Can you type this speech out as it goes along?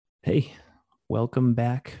Hey, welcome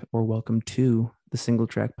back or welcome to the Single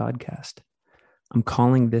Track Podcast. I'm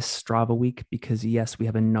calling this Strava Week because, yes, we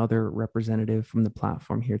have another representative from the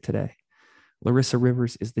platform here today. Larissa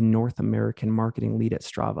Rivers is the North American marketing lead at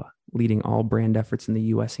Strava, leading all brand efforts in the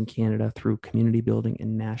US and Canada through community building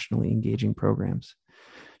and nationally engaging programs.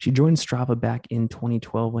 She joined Strava back in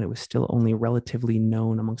 2012 when it was still only relatively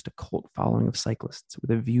known amongst a cult following of cyclists,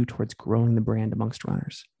 with a view towards growing the brand amongst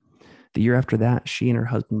runners. The year after that, she and her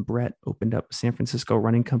husband, Brett, opened up San Francisco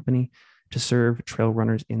Running Company to serve trail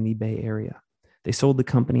runners in the Bay Area. They sold the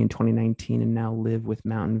company in 2019 and now live with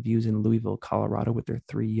mountain views in Louisville, Colorado, with their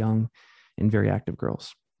 3 young and very active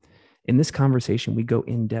girls. In this conversation, we go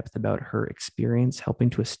in depth about her experience helping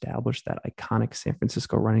to establish that iconic San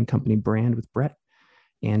Francisco Running Company brand with Brett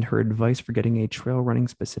and her advice for getting a trail running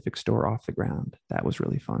specific store off the ground. That was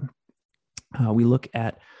really fun. We look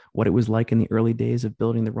at what it was like in the early days of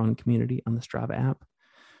building the run community on the Strava app.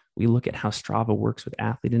 We look at how Strava works with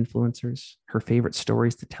athlete influencers, her favorite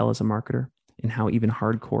stories to tell as a marketer, and how even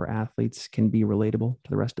hardcore athletes can be relatable to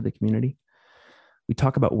the rest of the community. We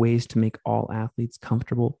talk about ways to make all athletes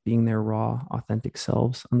comfortable being their raw, authentic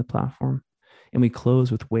selves on the platform. And we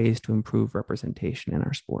close with ways to improve representation in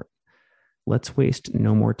our sport. Let's waste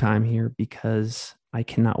no more time here because I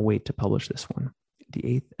cannot wait to publish this one. The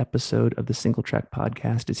 8th episode of the Single Track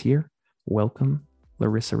Podcast is here. Welcome,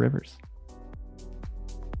 Larissa Rivers.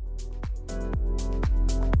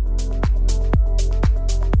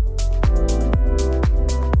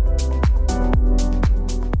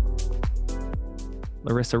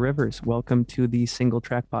 Larissa Rivers, welcome to the Single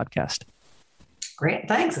Track Podcast. Great,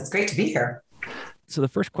 thanks. It's great to be here. So the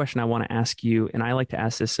first question I want to ask you, and I like to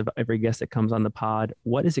ask this of every guest that comes on the pod,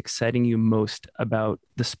 what is exciting you most about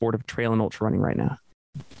the sport of trail and ultra running right now?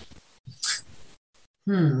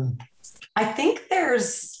 I think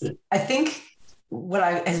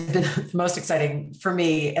what has been most exciting for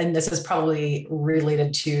me, and this is probably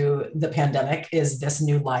related to the pandemic, is this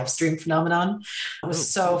new live stream phenomenon. It was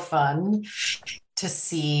so fun to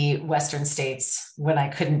see Western states when I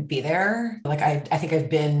couldn't be there. Like I think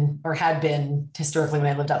I've been or had been historically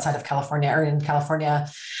when I lived outside of California or in California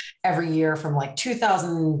every year from like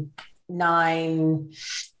 2009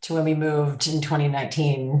 to when we moved in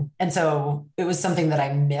 2019. And so it was something that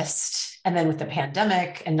I missed. And then with the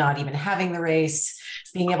pandemic and not even having the race,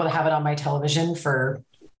 being able to have it on my television for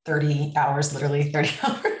 30 hours, literally 30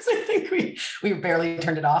 hours, I think we barely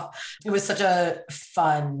turned it off. It was such a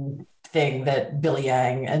fun thing that Billy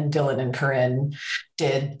Yang and Dylan and Corinne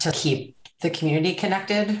did to keep the community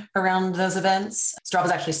connected around those events. Strava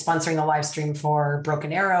is actually sponsoring the live stream for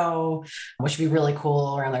Broken Arrow, which would be really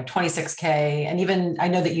cool, around like 26K. And even I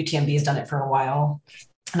know that UTMB has done it for a while.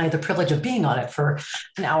 And I had the privilege of being on it for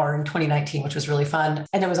an hour in 2019, which was really fun.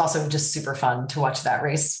 And it was also just super fun to watch that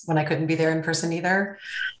race when I couldn't be there in person either.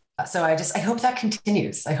 So I hope that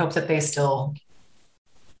continues. I hope that they still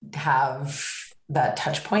have that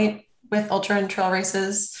touch point with ultra and trail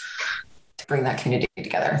races to bring that community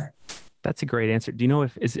together. That's a great answer. Do you know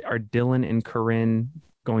are Dylan and Corinne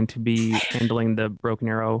going to be handling the Broken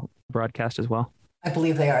Arrow broadcast as well? I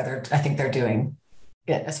believe they are. I think they're doing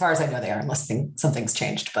it. As far as I know, they are, unless something's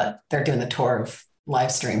changed, but they're doing the tour of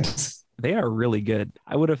live streams. They are really good.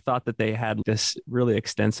 I would have thought that they had this really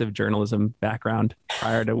extensive journalism background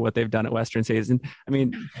prior to what they've done at Western States. And I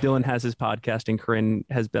mean, Dylan has his podcast and Corinne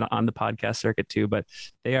has been on the podcast circuit too, but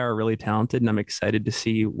they are really talented and I'm excited to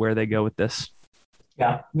see where they go with this.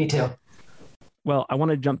 Yeah, me too. Well, I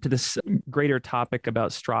want to jump to this greater topic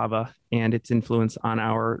about Strava and its influence on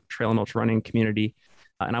our trail and ultra running community.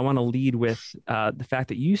 And I want to lead with the fact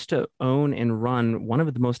that you used to own and run one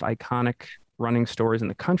of the most iconic running stores in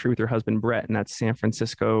the country with your husband, Brett, and that's San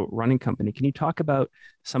Francisco Running Company. Can you talk about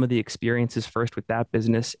some of the experiences first with that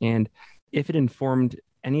business and if it informed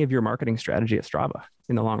any of your marketing strategy at Strava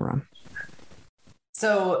in the long run?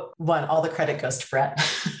 So one, all the credit goes to Brett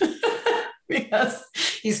because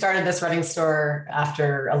he started this running store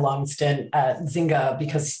after a long stint at Zynga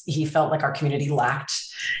because he felt like our community lacked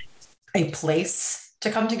a place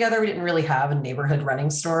to come together. We didn't really have a neighborhood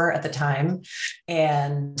running store at the time.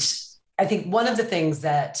 And I think one of the things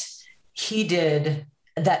that he did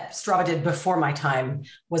that Strava did before my time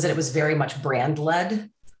was that it was very much brand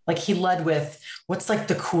led. Like he led with what's like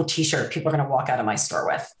the cool t-shirt people are going to walk out of my store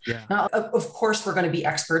with. Yeah. Now, of course, we're going to be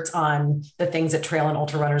experts on the things that trail and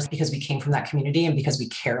ultra runners because we came from that community and because we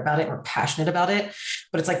care about it. We're passionate about it.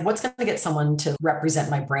 But it's like, what's going to get someone to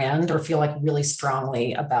represent my brand or feel like really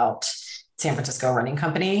strongly about San Francisco Running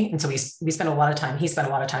Company. And so we spent a lot of time, he spent a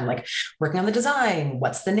lot of time like working on the design,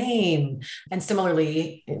 what's the name? And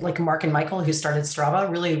similarly, like Mark and Michael, who started Strava,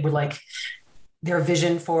 really were like, their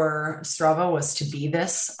vision for Strava was to be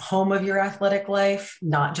this home of your athletic life,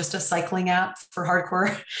 not just a cycling app for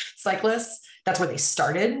hardcore cyclists. That's where they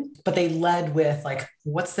started, but they led with like,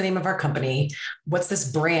 what's the name of our company? What's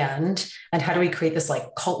this brand? And how do we create this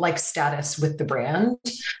like cult-like status with the brand,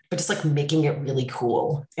 but just like making it really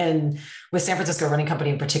cool. And with San Francisco Running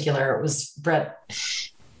Company in particular, it was Brett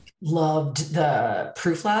loved the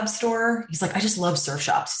Proof Lab store. He's like, I just love surf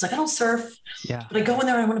shops. He's like, I don't surf, but I go in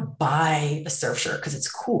there and I want to buy a surf shirt because it's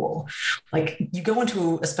cool. Like you go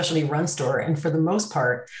into a specialty run store and for the most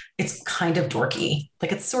part, it's kind of dorky.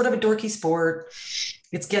 Like it's sort of a dorky sport.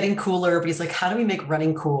 It's getting cooler, but he's like, how do we make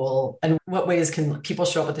running cool? And what ways can people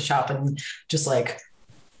show up at the shop and just like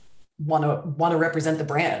want to represent the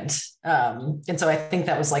brand? And so I think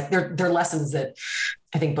that was like, they're lessons that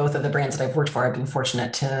I think both of the brands that I've worked for, I've been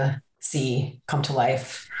fortunate to see come to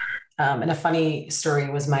life. And a funny story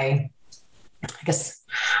was my, I guess,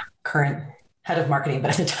 current head of marketing,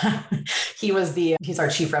 but at the time he's our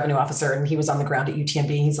chief revenue officer and he was on the ground at UTMB.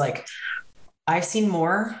 He's like, I've seen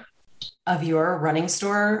more of your running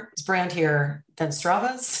store's brand here than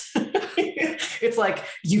Strava's. It's like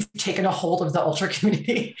you've taken a hold of the ultra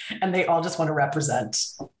community and they all just want to represent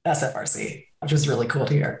SFRC, which was really cool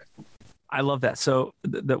to hear. I love that. So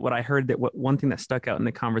what I heard one thing that stuck out in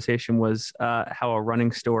the conversation was how a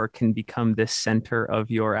running store can become this center of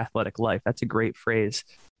your athletic life. That's a great phrase.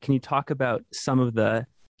 Can you talk about some of the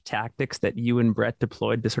tactics that you and Brett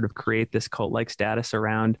deployed to sort of create this cult-like status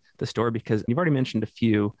around the store? Because you've already mentioned a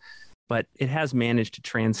few, but it has managed to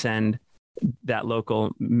transcend that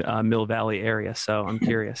local Mill Valley area. So I'm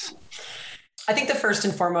curious. I think the first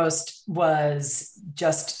and foremost was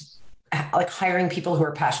just like hiring people who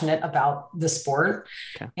are passionate about the sport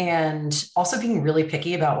and also being really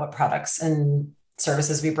picky about what products and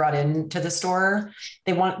services we brought into the store.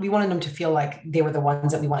 We wanted them to feel like they were the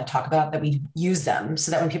ones that we want to talk about, that we use them,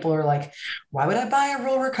 so that when people are like, why would I buy a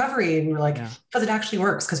roll recovery? And we're like, because it actually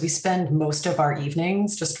works, because we spend most of our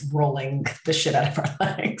evenings just rolling the shit out of our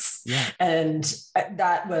legs. Yeah. And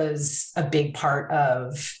that was a big part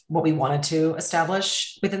of what we wanted to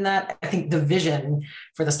establish within that. I think the vision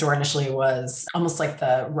for the store initially was almost like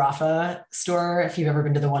the Rafa store. If you've ever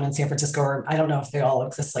been to the one in San Francisco, or I don't know if they all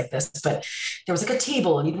exist like this, but there was like a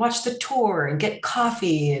table and you'd watch the tour and get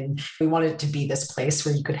coffee. And we wanted it to be this place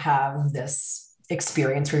where you could have this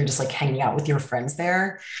experience where you're just like hanging out with your friends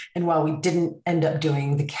there. And while we didn't end up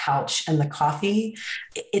doing the couch and the coffee,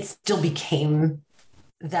 it still became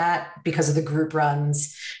that because of the group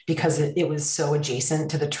runs, because it was so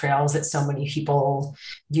adjacent to the trails that so many people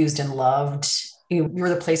used and loved. We were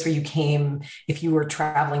the place where you came if you were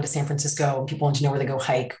traveling to San Francisco and people wanted to know where to go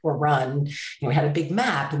hike or run. We had a big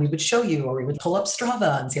map and we would show you, or we would pull up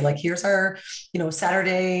Strava and say like, here's our,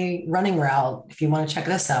 Saturday running route if you want to check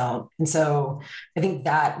this out. And so I think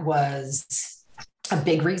that was a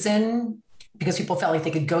big reason, because people felt like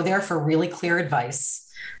they could go there for really clear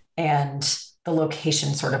advice, and the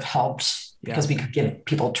location sort of helped because we could give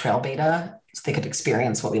people trail beta so they could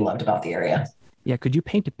experience what we loved about the area. Yeah. Could you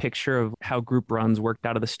paint a picture of how group runs worked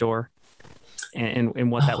out of the store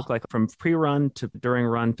and what that looked like from pre-run to during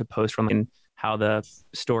run to post-run, and how the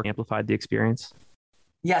store amplified the experience?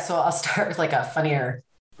 Yeah. So I'll start with like a funnier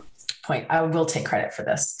point. I will take credit for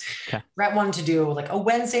this. Okay. Brett wanted to do like a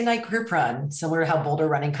Wednesday night group run, similar to how Boulder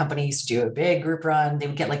Running Company used to do a big group run. They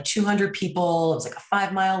would get like 200 people. It was like a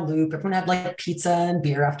 5-mile loop. Everyone had like pizza and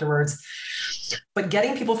beer afterwards. But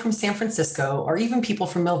getting people from San Francisco, or even people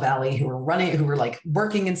from Mill Valley who were like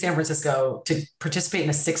working in San Francisco, to participate in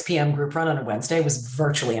a 6 p.m. group run on a Wednesday was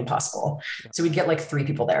virtually impossible. Yeah. So we'd get like 3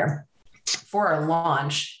 people there. For our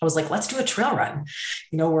launch, I was like, let's do a trail run.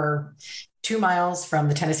 We're 2 miles from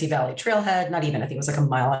the Tennessee Valley Trailhead. Not even, I think it was like 1.5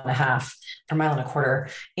 miles or 1.25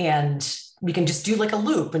 miles. And we can just do like a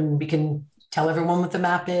loop, and we can tell everyone what the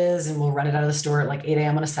map is, and we'll run it out of the store at like 8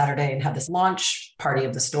 a.m. on a Saturday and have this launch party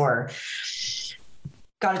of the store.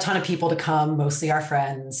 Got a ton of people to come, mostly our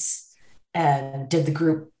friends, and did the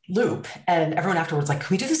group loop. And everyone afterwards, like,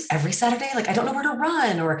 can we do this every Saturday? Like, I don't know where to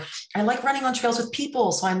run, or I like running on trails with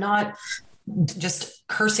people, so I'm not just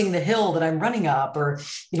cursing the hill that I'm running up, or,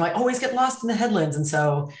 I always get lost in the headlands. And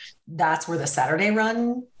so that's where the Saturday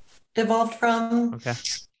run evolved from. Okay.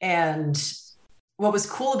 And what was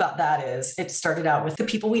cool about that is it started out with the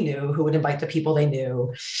people we knew who would invite the people they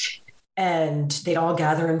knew. And they'd all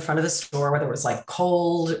gather in front of the store, whether it was like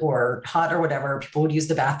cold or hot or whatever. People would use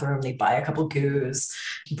the bathroom. They'd buy a couple goos.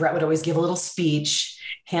 Brett would always give a little speech,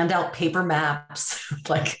 hand out paper maps,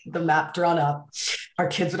 like the map drawn up. Our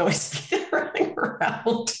kids would always be running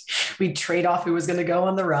around. We'd trade off who was going to go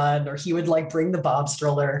on the run, or he would like bring the bob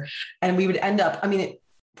stroller, and we would end up,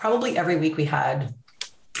 probably every week we had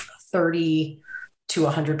 30 to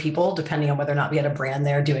 100 people, depending on whether or not we had a brand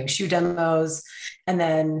there doing shoe demos. And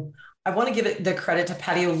then I want to give it the credit to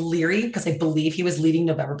Patty O'Leary because I believe he was leading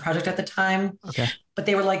November Project at the time. Okay. But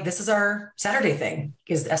they were like, this is our Saturday thing,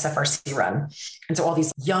 is the SFRC run. And so all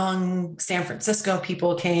these young San Francisco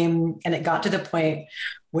people came, and it got to the point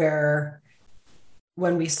where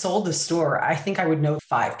when we sold the store, I think I would know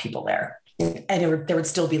 5 people there. And there would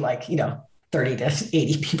still be like, 30 to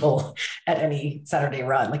 80 people at any Saturday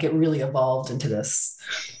run. Like it really evolved into this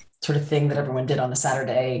sort of thing that everyone did on a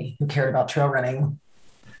Saturday who cared about trail running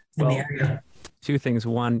in the area. 2 things.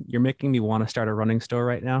 One, you're making me want to start a running store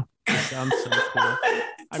right now. This sounds so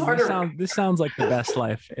cool. This sounds like the best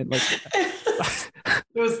life. It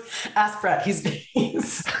was, ask Brett.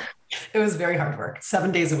 It was very hard work,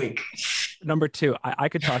 7 days a week. Number 2, I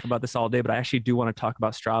could talk about this all day, but I actually do want to talk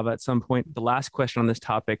about Strava at some point. The last question on this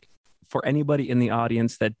topic, for anybody in the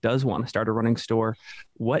audience that does want to start a running store,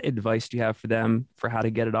 what advice do you have for them for how to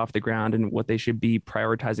get it off the ground and what they should be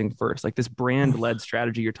prioritizing first? Like this brand-led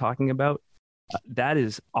strategy you're talking about, that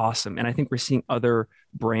is awesome. And I think we're seeing other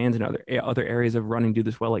brands and other areas of running do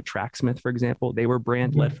this well, like Tracksmith, for example. They were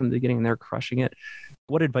brand-led from the beginning and they're crushing it.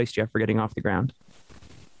 What advice do you have for getting off the ground?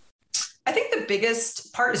 I think the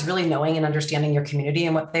biggest part is really knowing and understanding your community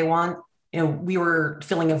and what they want. We were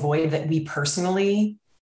filling a void that we personally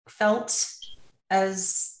felt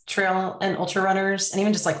as trail and ultra runners, and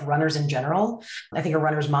even just like runners in general. I think A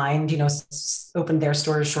Runner's Mind, opened their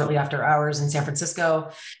stores shortly after ours in San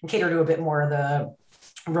Francisco and cater to a bit more of the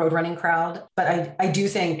road running crowd. But I do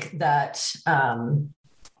think that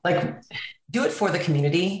do it for the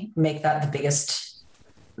community, make that the biggest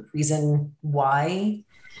reason why.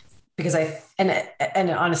 Because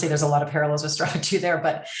and honestly, there's a lot of parallels with Strava too there,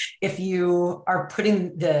 but if you are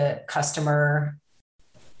putting the customer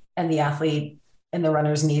and the athlete and the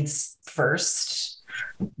runner's needs first,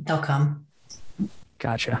 they'll come.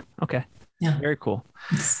 Gotcha. Okay. Yeah. Very cool.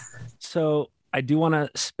 So I do want to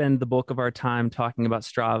spend the bulk of our time talking about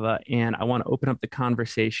Strava, and I want to open up the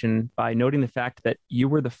conversation by noting the fact that you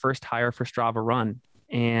were the first hire for Strava Run.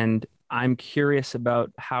 And I'm curious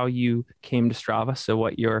about how you came to Strava. So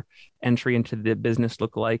what your entry into the business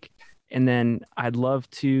looked like. And then I'd love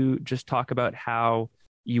to just talk about how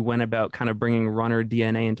you went about kind of bringing runner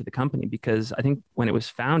DNA into the company, because I think when it was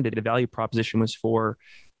founded, the value proposition was for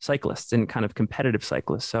cyclists and kind of competitive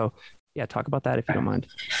cyclists. So yeah, talk about that if you don't mind.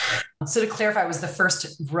 So to clarify, I was the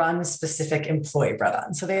first run specific employee brought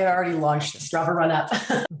on. So they had already launched the Strava Run app,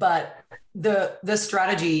 but the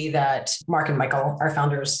strategy that Mark and Michael, our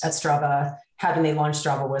founders at Strava, had when they launched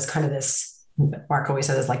Strava was kind of this, Mark always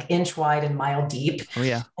says, like inch wide and mile deep. Oh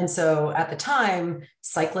yeah. And so at the time,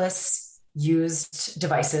 cyclists used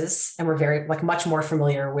devices and were very much more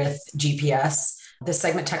familiar with GPS. The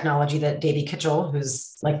segment technology that Davey Kitchell,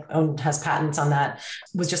 who's has patents on that,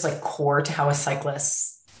 was just core to how a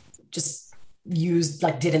cyclist just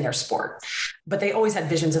did in their sport. But they always had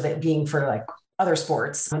visions of it being for other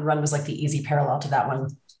sports, and run was the easy parallel to that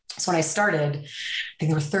one. So when I started, I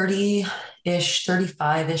think there were 30-ish,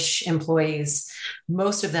 35-ish employees,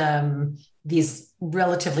 most of them these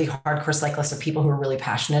relatively hardcore cyclists, of people who are really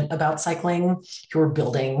passionate about cycling, who are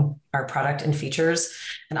building our product and features.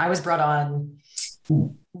 And I was brought on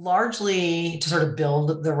largely to sort of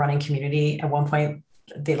build the running community. At one point,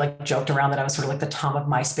 they joked around that I was sort of the Tom of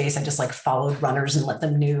MySpace. I just followed runners and let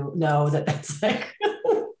them know that that's I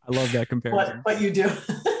love that comparison. What you do.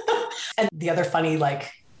 And the other funny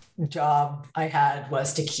job I had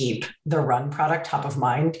was to keep the run product top of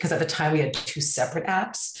mind, because at the time we had 2 separate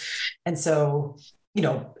apps. And so,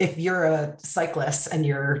 if you're a cyclist and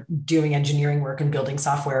you're doing engineering work and building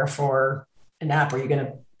software for an app, are you going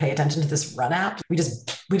to pay attention to this run app? We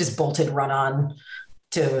just bolted run on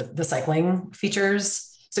to the cycling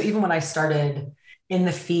features. So even when I started in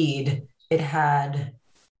the feed, it had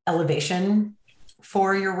elevation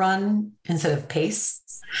for your run instead of pace.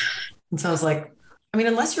 And so I was like,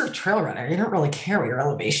 unless you're a trail runner, you don't really care what your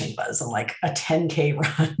elevation was on a 10K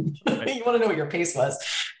run. Right. You want to know what your pace was,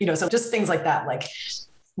 so just things like that,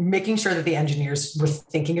 making sure that the engineers were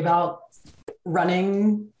thinking about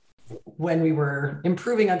running when we were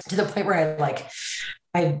improving to the point where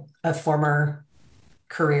I had a former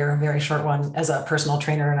career, very short one, as a personal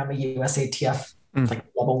trainer, and I'm a USATF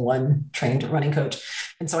level 1 trained running coach.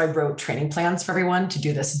 And so I wrote training plans for everyone to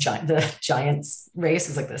do the Giants race.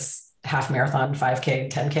 It's this half marathon,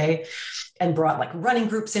 5K, 10K, and brought running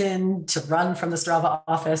groups in to run from the Strava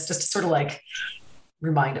office, just to sort of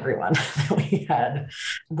remind everyone that we had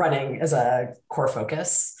running as a core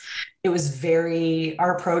focus. It was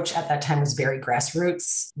our approach at that time was very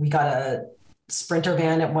grassroots. We got a Sprinter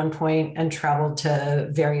van at one point and traveled to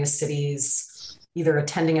various cities, either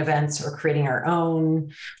attending events or creating our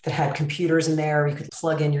own that had computers in there. You could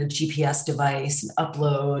plug in your GPS device and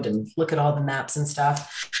upload and look at all the maps and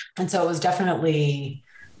stuff. And so it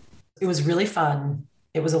was really fun.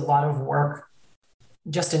 It was a lot of work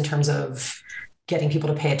just in terms of getting people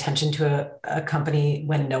to pay attention to a company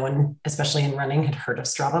when no one, especially in running, had heard of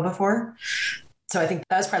Strava before. So I think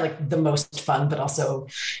that was probably like the most fun, but also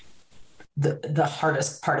the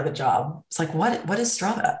hardest part of the job. It's like, what is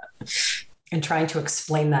Strava? And trying to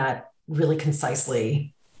explain that really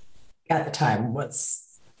concisely at the time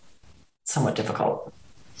was somewhat difficult.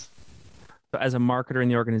 As a marketer in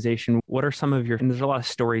the organization, what are some of your, and there's a lot of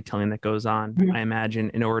storytelling that goes on, I imagine,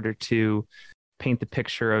 in order to paint the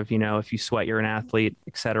picture of, if you sweat, you're an athlete,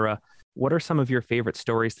 et cetera. What are some of your favorite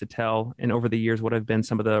stories to tell? And over the years, what have been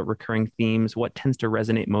some of the recurring themes? What tends to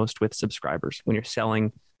resonate most with subscribers when you're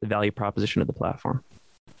selling the value proposition of the platform?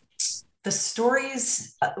 The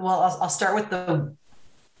stories, I'll start with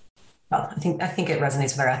I think it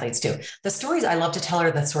resonates with our athletes too. The stories I love to tell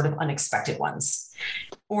are the sort of unexpected ones,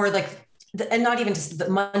 or like, and not even just the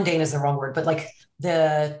mundane is the wrong word, but like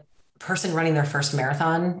the person running their first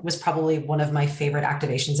marathon was probably one of my favorite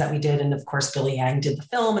activations that we did. And of course, Billy Yang did the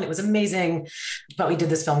film and it was amazing, but we did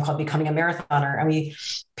this film called Becoming a Marathoner. And we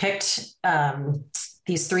picked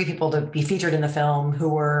these 3 people to be featured in the film who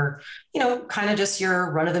were, kind of just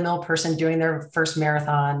your run-of-the-mill person doing their first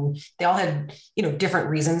marathon. They all had, different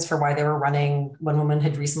reasons for why they were running. One woman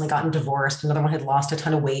had recently gotten divorced. Another one had lost a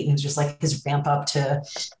ton of weight and it was just like his ramp up to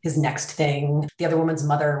his next thing. The other woman's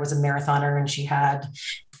mother was a marathoner and she had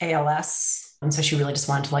ALS. And so she really just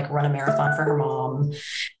wanted to like run a marathon for her mom.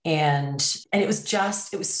 And it was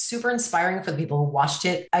super inspiring for the people who watched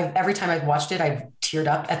it. Every time I've watched it, I've teared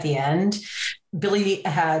up at the end. Billy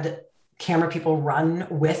had camera people run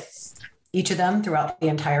with each of them throughout the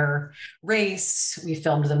entire race. We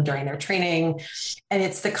filmed them during their training. And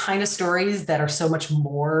it's the kind of stories that are so much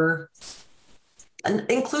more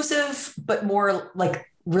inclusive, but more like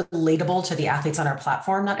relatable to the athletes on our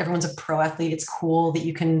platform. Not everyone's a pro athlete. It's cool that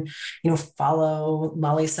you can, follow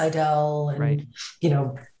Molly Seidel and, right.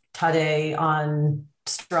 Tade on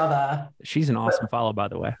Strava. She's an awesome follow, by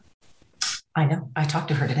the way. I know. I talked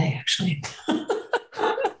to her today, actually.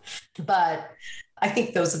 But I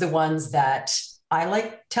think those are the ones that I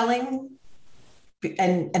like telling.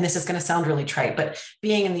 And this is going to sound really trite, but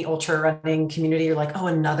being in the ultra running community, you're like, oh,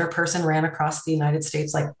 another person ran across the United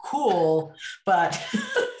States, like cool. But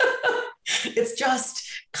it's just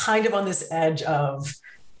kind of on this edge of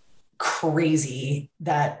crazy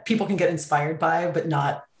that people can get inspired by, but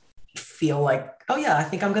not feel like, oh yeah, I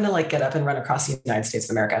think I'm going to like get up and run across the United States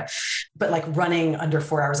of America. But like running under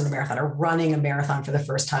 4 hours in a marathon or running a marathon for the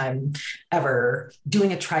first time ever,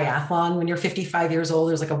 doing a triathlon when you're 55 years old.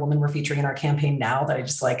 There's like a woman we're featuring in our campaign now that I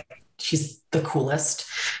just like, she's the coolest.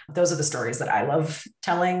 Those are the stories that I love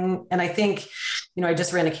telling. And I think, I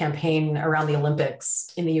just ran a campaign around the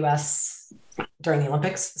Olympics in the US during the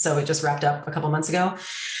Olympics. So it just wrapped up a couple months ago.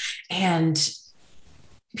 And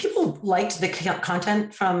people liked the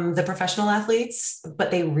content from the professional athletes,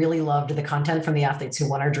 but they really loved the content from the athletes who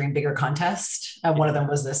won our Dream Bigger contest. One of them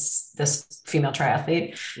was this female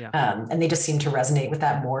triathlete. Yeah. And they just seemed to resonate with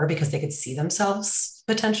that more because they could see themselves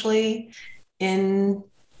potentially in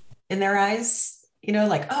their eyes,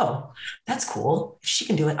 like, oh, that's cool. If she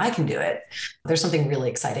can do it, I can do it. There's something really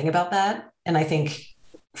exciting about that. And I think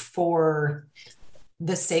for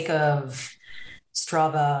the sake of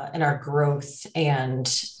Strava and our growth and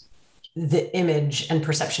the image and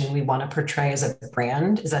perception we want to portray as a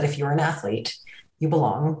brand is that if you're an athlete, you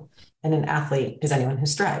belong, and an athlete is anyone who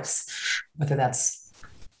strives, whether that's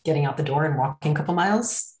getting out the door and walking a couple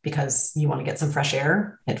miles because you want to get some fresh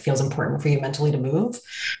air. It feels important for you mentally to move,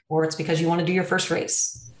 or it's because you want to do your first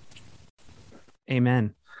race.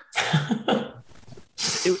 Amen.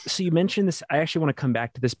 So you mentioned this. I actually want to come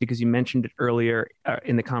back to this because you mentioned it earlier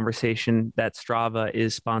in the conversation that Strava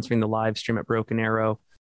is sponsoring the live stream at Broken Arrow.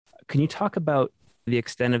 Can you talk about the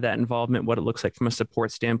extent of that involvement, what it looks like from a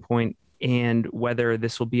support standpoint, and whether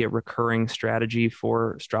this will be a recurring strategy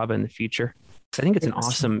for Strava in the future? I think it's an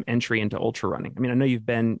awesome entry into ultra running. I mean, I know you've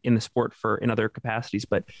been in the sport in other capacities,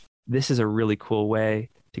 but this is a really cool way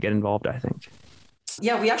to get involved, I think.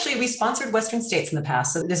 Yeah, we sponsored Western States in the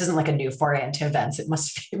past. So this isn't like a new foray into events. It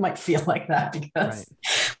might feel like that because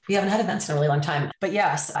We haven't had events in a really long time. But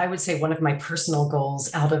yes, I would say one of my personal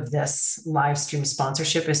goals out of this live stream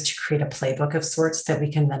sponsorship is to create a playbook of sorts that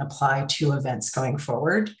we can then apply to events going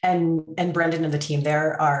forward. And Brendan and the team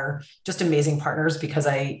there are just amazing partners, because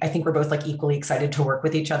I think we're both like equally excited to work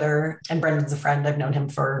with each other. And Brendan's a friend. I've known him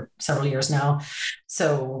for several years now.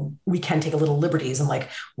 So we can take a little liberties and like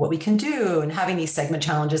what we can do, and having these segment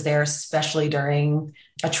challenges there, especially during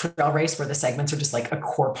a trail race where the segments are just like a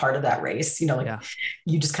core part of that race.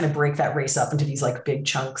 You just kind of break that race up into these like big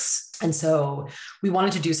chunks. And so we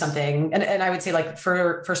wanted to do something. And I would say like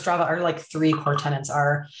for Strava, our like three core tenets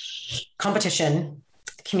are competition,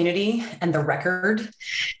 community, and the record.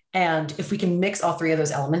 And if we can mix all three of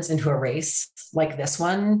those elements into a race like this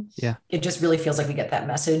one, it just really feels like we get that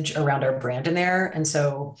message around our brand in there. And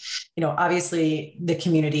so, obviously the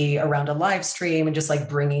community around a live stream and just like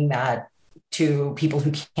bringing that to people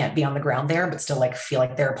who can't be on the ground there, but still like feel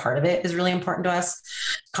like they're a part of it is really important to us.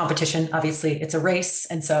 Competition, obviously it's a race.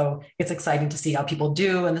 And so it's exciting to see how people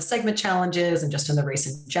do in the segment challenges and just in the race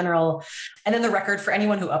in general. And then the record, for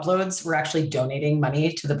anyone who uploads, we're actually donating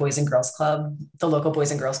money to the Boys and Girls Club, the local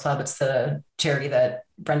Boys and Girls Club. It's the charity that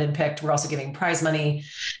Brendan picked. We're also giving prize money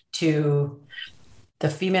to the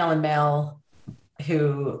female and male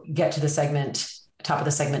who get to the top of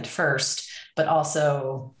the segment first, but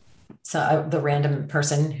also the random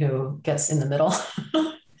person who gets in the middle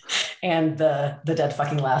and the dead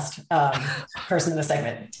fucking last person in the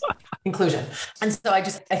segment. Inclusion. And so I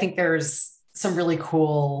think there's some really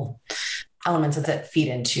cool elements that feed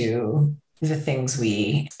into the things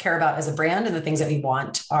we care about as a brand and the things that we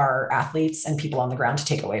want our athletes and people on the ground to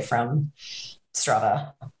take away from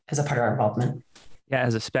Strava as a part of our involvement. Yeah,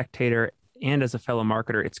 as a spectator and as a fellow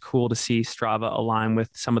marketer, it's cool to see Strava align with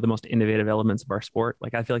some of the most innovative elements of our sport.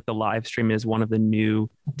 Like, I feel like the live stream is one of the new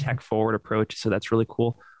tech forward approaches. So that's really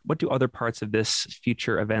cool. What do other parts of this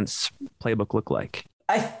future events playbook look like?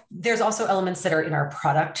 There's also elements that are in our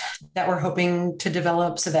product that we're hoping to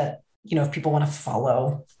develop so that, if people want to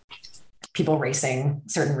follow people racing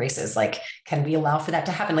certain races, like, can we allow for that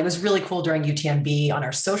to happen? Like, it was really cool during UTMB on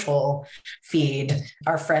our social feed,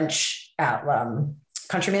 our French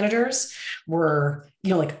country managers were,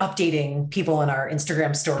 like updating people in our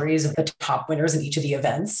Instagram stories of the top winners in each of the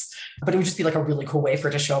events. But it would just be like a really cool way for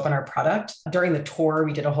it to show up on our product. During the tour,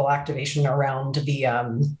 we did a whole activation around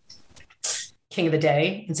the King of the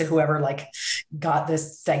Day. And so whoever like got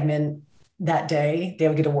this segment that day, they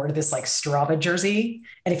would get awarded this like Strava jersey.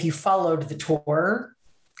 And if you followed the tour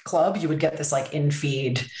club, you would get this like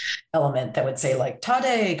in-feed element that would say like,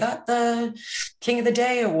 Tade got the King of the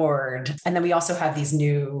Day award. And then we also have these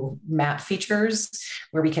new map features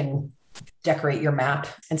where we can decorate your map.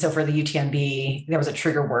 And so for the UTMB, there was a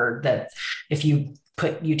trigger word that if you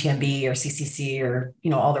put UTMB or CCC or,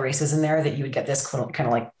 all the races in there, that you would get this kind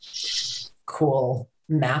of like cool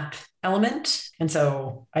map element. And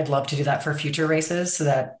so I'd love to do that for future races so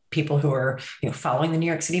that people who are, following the New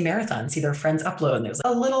York City Marathon see their friends upload. And there's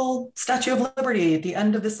a little Statue of Liberty at the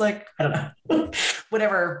end of this, like, I don't know,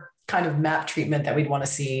 whatever kind of map treatment that we'd want to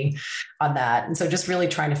see on that. And so just really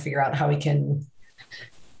trying to figure out how we can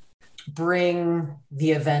bring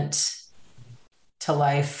the event to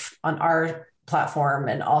life on our platform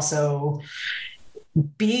and also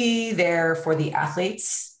be there for the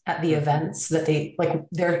athletes at the events, that they like,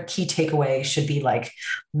 their key takeaway should be like,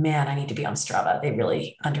 man, I need to be on Strava. They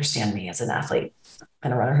really understand me as an athlete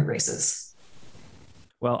and a runner who races.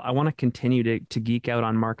 Well, I want to continue to geek out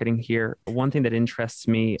on marketing here. One thing that interests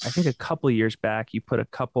me, I think a couple of years back, you put a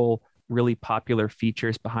couple really popular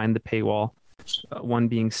features behind the paywall, one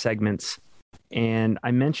being segments. And I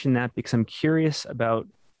mention that because I'm curious about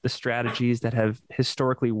the strategies that have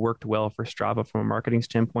historically worked well for Strava from a marketing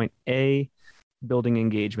standpoint. A, building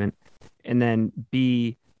engagement, and then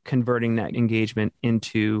B, converting that engagement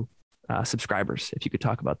into subscribers. If you could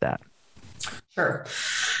talk about that. Sure.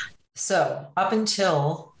 So up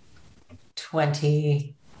until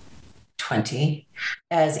 2020,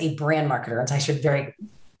 as a brand marketer, and I should very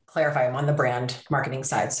clarify, I'm on the brand marketing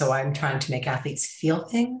side. So I'm trying to make athletes feel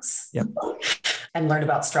things. Yep. And learn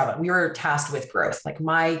about Strava. We were tasked with growth. Like,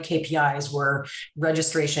 my KPIs were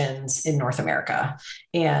registrations in North America.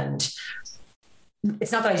 And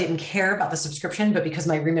it's not that I didn't care about the subscription, but because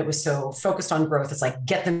my remit was so focused on growth, it's like,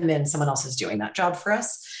 get them in, someone else is doing that job for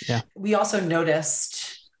us. Yeah. We also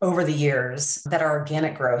noticed over the years that our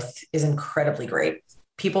organic growth is incredibly great.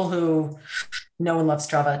 People who know and love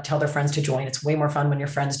Strava tell their friends to join. It's way more fun when your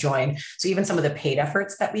friends join. So even some of the paid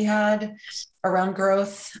efforts that we had around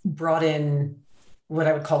growth brought in what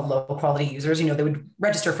I would call low quality users. They would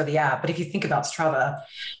register for the app. But if you think about Strava,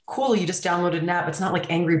 cool, you just downloaded an app. It's not like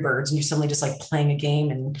Angry Birds and you're suddenly just like playing a game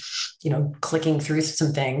and, clicking through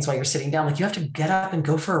some things while you're sitting down. Like you have to get up and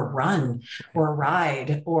go for a run or a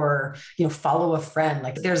ride or, follow a friend.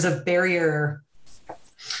 Like there's a barrier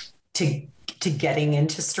to getting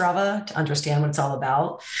into Strava, to understand what it's all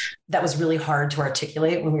about. That was really hard to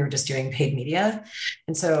articulate when we were just doing paid media.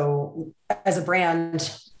 And so as a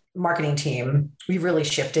brand marketing team, we really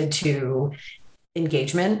shifted to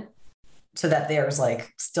engagement so that there's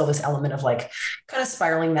like still this element of like kind of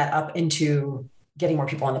spiraling that up into getting more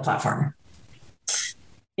people on the platform.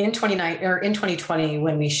 In 2020,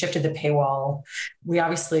 when we shifted the paywall, we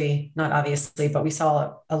we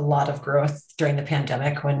saw a lot of growth during the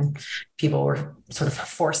pandemic when people were sort of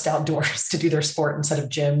forced outdoors to do their sport instead of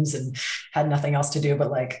gyms and had nothing else to do but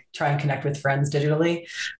like try and connect with friends digitally.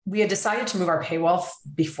 We had decided to move our paywall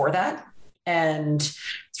before that. And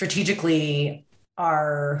strategically,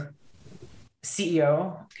 our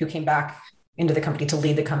CEO, who came back into the company to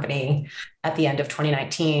lead the company at the end of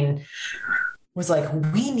 2019, was like,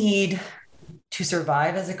 we need to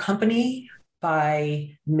survive as a company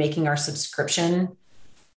by making our subscription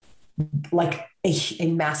like a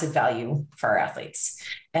massive value for our athletes.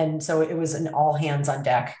 And so it was an all hands on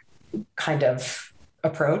deck kind of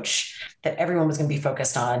approach that everyone was going to be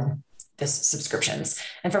focused on this subscriptions.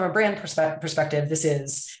 And from a brand perspective, this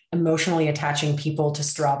is emotionally attaching people to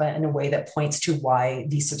Strava in a way that points to why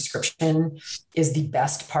the subscription is the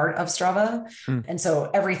best part of Strava. And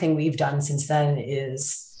so everything we've done since then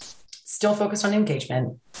is still focused on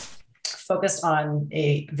engagement, focused on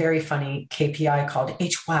a very funny KPI called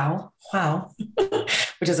HWOW,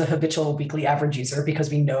 which is a habitual weekly average user,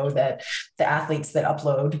 because we know that the athletes that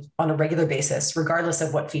upload on a regular basis, regardless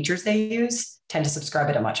of what features they use, tend to subscribe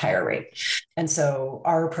at a much higher rate. And so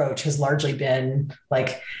our approach has largely been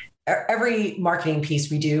like every marketing piece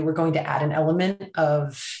we do, we're going to add an element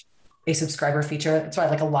of a subscriber feature. That's why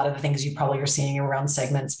like a lot of the things you probably are seeing around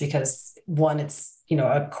segments, because one, it's,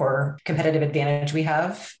 a core competitive advantage we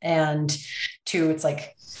have. And two,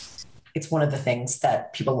 it's one of the things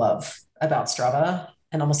that people love about Strava,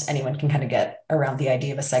 and almost anyone can kind of get around the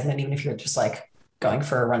idea of a segment, even if you're just like going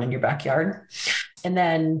for a run in your backyard. And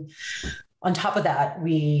then on top of that,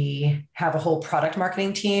 we have a whole product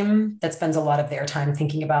marketing team that spends a lot of their time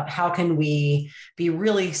thinking about how can we be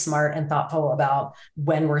really smart and thoughtful about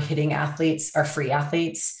when we're hitting athletes, our free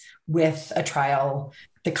athletes, with a trial,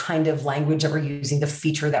 the kind of language that we're using, the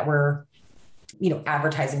feature that we're,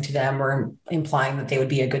 advertising to them or implying that they would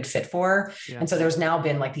be a good fit for. Yeah. And so there's now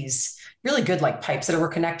been like these really good like pipes that we're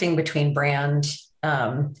connecting between brand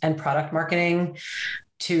and product marketing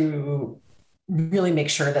to really make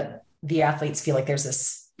sure that the athletes feel like there's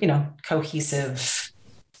this, cohesive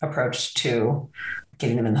approach to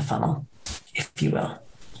getting them in the funnel, if you will.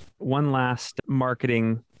 One last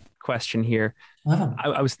marketing question here.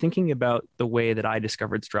 I was thinking about the way that I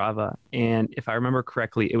discovered Strava. And if I remember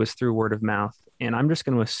correctly, it was through word of mouth. And I'm just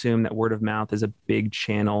going to assume that word of mouth is a big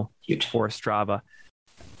channel for Strava.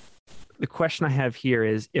 The question I have here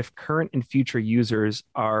is, if current and future users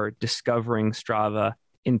are discovering Strava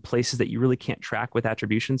in places that you really can't track with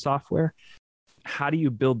attribution software, how do you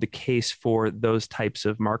build the case for those types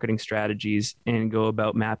of marketing strategies and go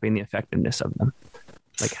about mapping the effectiveness of them?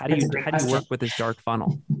 Like, how do you work with this dark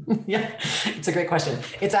funnel? Yeah, it's a great question.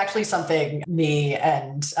 It's actually something me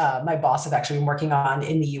and my boss have actually been working on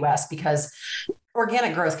in the US, because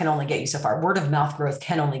organic growth can only get you so far. Word of mouth growth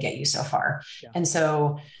can only get you so far. Yeah. And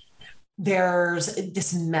so there's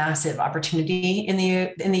this massive opportunity in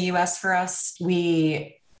the US for us.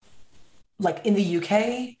 We, like in the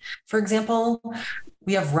UK, for example,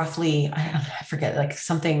 we have roughly, I forget, like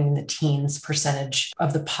something in the teens percentage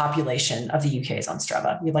of the population of the UK is on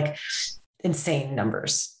Strava. We have like insane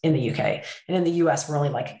numbers in the UK. And in the US, we're only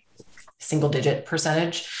like single digit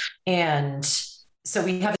percentage. And so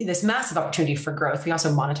we have this massive opportunity for growth. We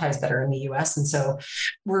also monetize better in the US. And so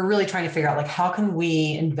we're really trying to figure out like, how can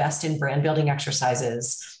we invest in brand building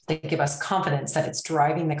exercises that give us confidence that it's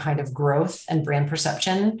driving the kind of growth and brand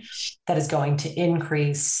perception that is going to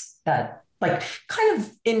increase that, like kind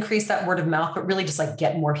of increase that word of mouth, but really just like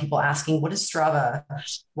get more people asking, what is Strava?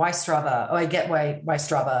 Why Strava? Oh, I get why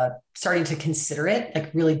Strava, starting to consider it, like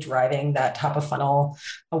really driving that top of funnel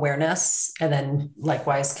awareness, and then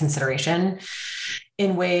likewise consideration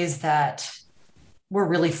in ways that we're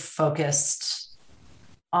really focused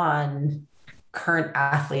on current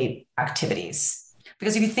athlete activities.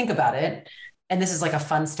 Because if you think about it, and this is like a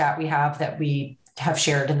fun stat we have that we have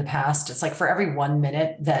shared in the past, it's like for every 1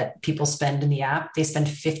 minute that people spend in the app, they spend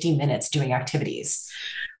 50 minutes doing activities,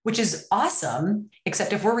 which is awesome.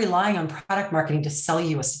 Except if we're relying on product marketing to sell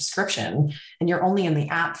you a subscription and you're only in the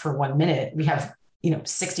app for 1 minute, we have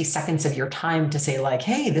 60 seconds of your time to say like,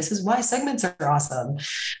 hey, this is why segments are awesome.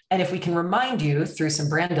 And if we can remind you through some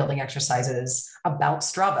brand building exercises about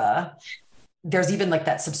Strava, there's even like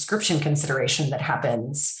that subscription consideration that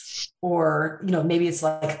happens. Or, maybe it's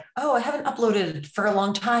like, oh, I haven't uploaded for a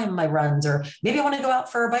long time my runs, or maybe I want to go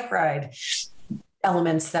out for a bike ride.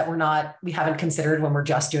 Elements that we haven't considered when we're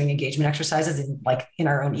just doing engagement exercises in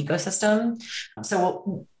our own ecosystem.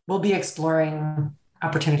 So we'll be exploring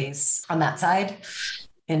opportunities on that side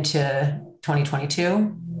into 2022,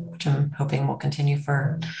 which I'm hoping will continue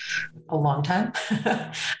for a long time.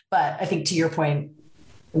 But I think to your point,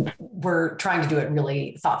 we're trying to do it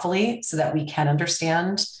really thoughtfully so that we can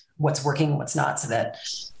understand what's working, what's not, so that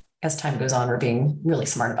as time goes on, we're being really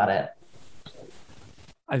smart about it.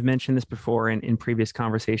 I've mentioned this before in previous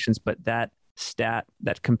conversations, but that stat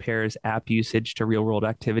that compares app usage to real world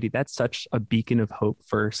activity, that's such a beacon of hope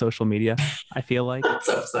for social media. I feel like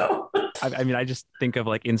so. I just think of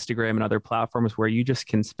like Instagram and other platforms where you just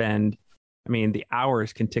can spend, the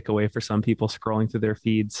hours can tick away for some people scrolling through their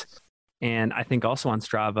feeds. And I think also on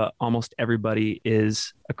Strava, almost everybody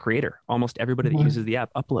is a creator. Almost everybody that uses the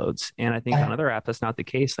app uploads. And I think on other apps, that's not the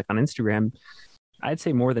case. Like on Instagram, I'd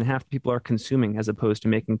say more than half the people are consuming as opposed to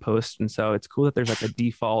making posts. And so it's cool that there's like a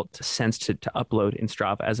default sense to upload in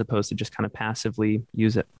Strava as opposed to just kind of passively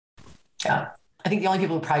use it. Yeah. I think the only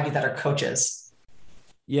people who probably do that are coaches.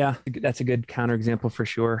 Yeah, that's a good counterexample for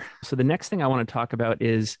sure. So the next thing I want to talk about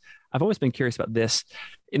is, I've always been curious about this.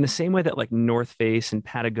 In the same way that like North Face and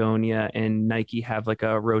Patagonia and Nike have like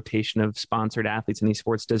a rotation of sponsored athletes in these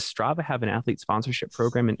sports, does Strava have an athlete sponsorship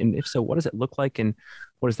program? And if so, what does it look like? And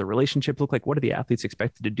what does the relationship look like? What are the athletes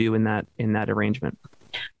expected to do in that arrangement?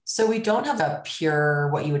 So we don't have a pure,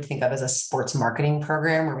 what you would think of as a sports marketing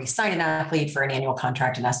program where we sign an athlete for an annual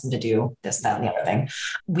contract and ask them to do this, that, and the other thing.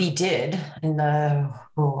 We did in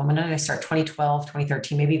when did I start? 2012,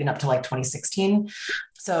 2013, maybe even up to like 2016.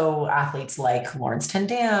 So athletes like Lawrence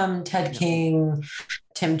Tendam, Ted King,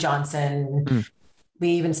 Tim Johnson. We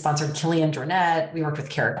even sponsored Killian Jornet. We worked with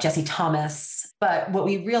Jesse Thomas. But what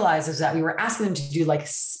we realized is that we were asking them to do like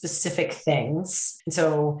specific things. And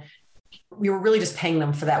so we were really just paying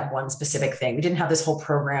them for that one specific thing. We didn't have this whole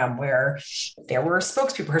program where there were a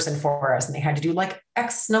spokesperson for us and they had to do like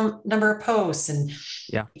X number of posts. And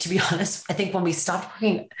to be honest, I think when we stopped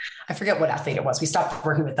working, I forget what athlete it was. We stopped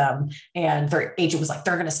working with them and their agent was like,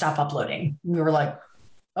 they're going to stop uploading. And we were like,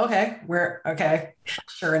 okay, okay.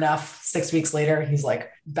 Sure enough, 6 weeks later, he's like,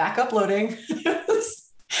 back uploading.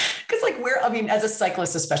 Because as a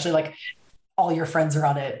cyclist, especially like, all your friends are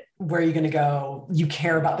on it. Where are you going to go? You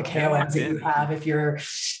care about the KOMs that you have if you're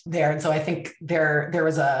there. And so I think there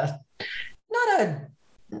was not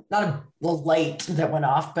a light that went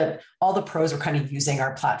off, but all the pros were kind of using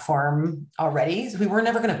our platform already. So we were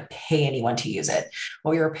never going to pay anyone to use it.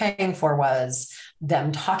 What we were paying for was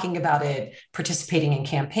them talking about it, participating in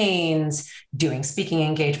campaigns, doing speaking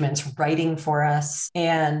engagements, writing for us.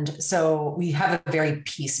 And so we have a very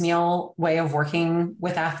piecemeal way of working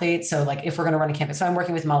with athletes. So like if we're going to run a campaign, so I'm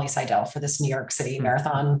working with Molly Seidel for this New York City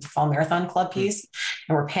Fall Marathon Club piece,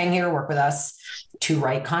 and we're paying her to work with us to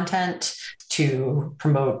write content, to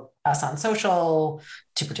promote us on social,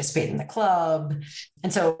 to participate in the club.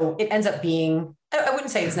 And so it ends up being, I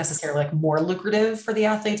wouldn't say it's necessarily like more lucrative for the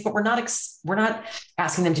athletes, but we're not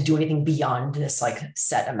asking them to do anything beyond this like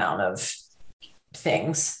set amount of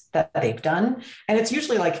things that they've done. And it's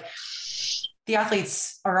usually like the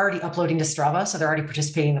athletes are already uploading to Strava. So they're already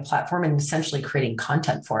participating in the platform and essentially creating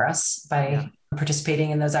content for us by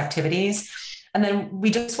participating in those activities. And then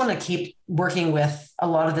we just want to keep working with a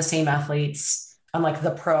lot of the same athletes on like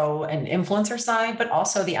the pro and influencer side, but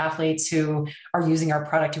also the athletes who are using our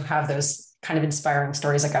product who have those kind of inspiring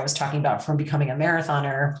stories like I was talking about from becoming a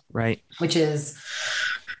marathoner, right? Which is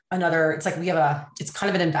it's like it's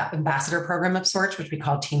kind of an ambassador program of sorts, which we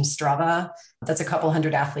call Team Strava. That's a couple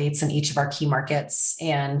hundred athletes in each of our key markets.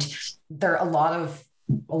 And there are a lot of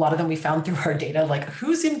them we found through our data, like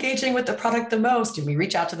who's engaging with the product the most. And we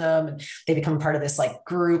reach out to them and they become part of this like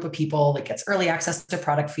group of people that gets early access to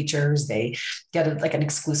product features. They get an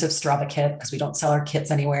exclusive Strava kit because we don't sell our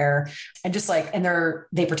kits anywhere. And just like, and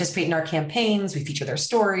they participate in our campaigns. We feature their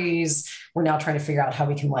stories. We're now trying to figure out how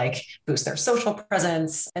we can like boost their social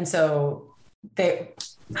presence. And so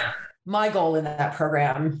my goal in that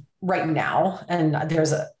program right now, and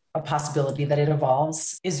there's a possibility that it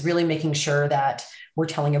evolves, is really making sure that we're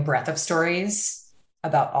telling a breadth of stories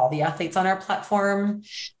about all the athletes on our platform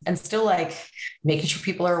and still like making sure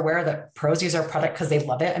people are aware that pros use our product because they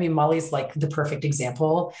love it. I mean, Molly's like the perfect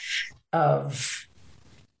example of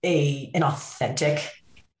an authentic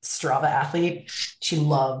Strava athlete. She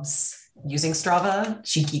loves using Strava.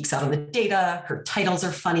 She geeks out on the data. Her titles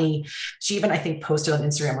are funny. She even, I think, posted on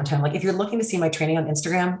Instagram one time, like, if you're looking to see my training on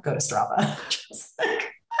Instagram, go to Strava. Just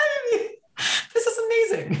like, I mean, this is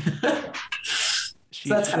amazing. So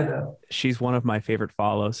that's kind of she's one of my favorite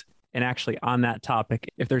follows. And actually on that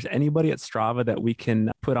topic, if there's anybody at Strava that we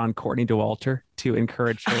can put on Courtney Dauwalter to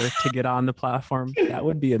encourage her to get on the platform, that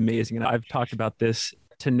would be amazing. And I've talked about this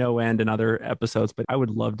to no end in other episodes, but I would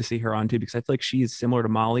love to see her on too, because I feel like she's similar to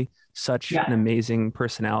Molly, such an amazing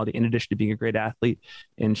personality in addition to being a great athlete,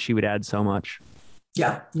 and she would add so much.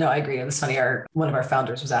 Yeah, no, I agree. It was funny. One of our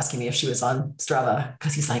founders was asking me if she was on Strava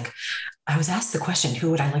because he's like, I was asked the question,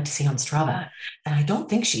 who would I like to see on Strava? And I don't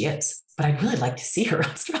think she is, but I'd really like to see her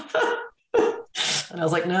on Strava. And I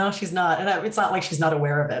was like, no, she's not. And it's not like she's not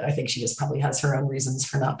aware of it. I think she just probably has her own reasons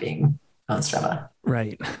for not being on Strava.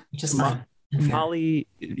 Right. Which is fine. Molly,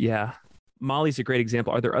 yeah. Molly's a great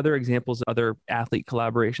example. Are there other examples, other athlete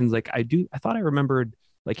collaborations? Like I thought I remembered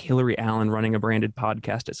like Hillary Allen running a branded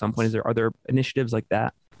podcast at some point. Are there initiatives like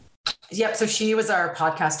that? Yep. So she was our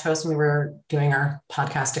podcast host when we were doing our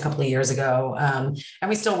podcast a couple of years ago. And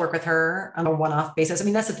we still work with her on a one-off basis. I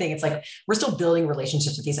mean, that's the thing. It's like, we're still building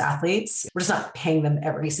relationships with these athletes. We're just not paying them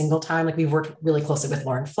every single time. Like we've worked really closely with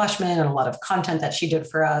Lauren Fleshman and a lot of content that she did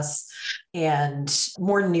for us and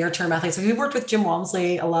more near-term athletes. So we worked with Jim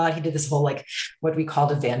Walmsley a lot. He did this whole, like what we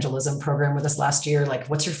called evangelism program with us last year. Like,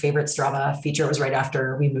 what's your favorite Strava feature? It was right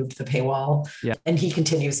after we moved the paywall. Yeah. And he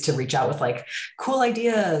continues to reach out with like cool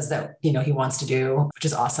ideas that, you know, he wants to do, which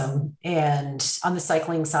is awesome. And on the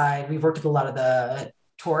cycling side, we've worked with a lot of the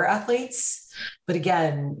tour athletes, but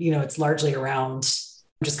again, you know, it's largely around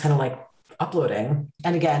just kind of like uploading.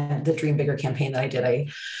 And again, the Dream Bigger campaign that I did, I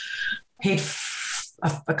paid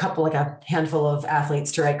a handful of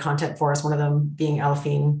athletes to write content for us. One of them being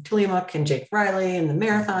Alfine Tuliamuk and Jake Riley in the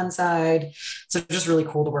marathon side. So just really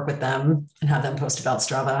cool to work with them and have them post about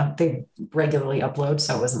Strava. They regularly upload,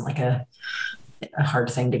 so it wasn't like a hard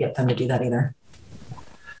thing to get them to do that either.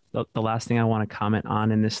 The last thing I want to comment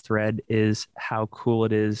on in this thread is how cool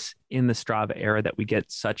it is in the Strava era that we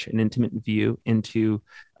get such an intimate view into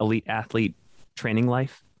elite athlete training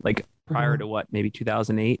life. Like prior to maybe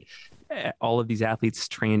 2008, all of these athletes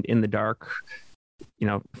trained in the dark, you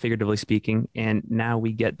know, figuratively speaking. And now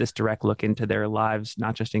we get this direct look into their lives,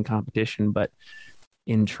 not just in competition, but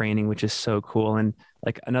in training, which is so cool. And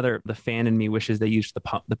like the fan in me wishes they used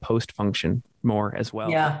the post function more as well,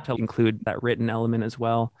 to include that written element as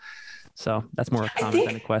well. So that's more a comment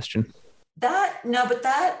than a question. But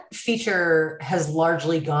that feature has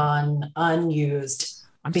largely gone unused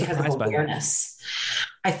because of awareness.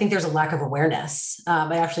 I think there's a lack of awareness.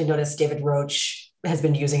 I actually noticed David Roach has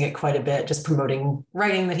been using it quite a bit, just promoting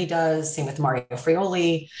writing that he does. Same with Mario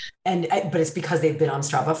Fraioli. But it's because they've been on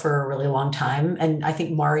Strava for a really long time. And I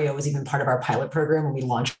think Mario was even part of our pilot program when we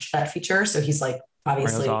launched that feature. So he's like,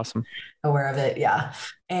 obviously awesome. Aware of it. Yeah.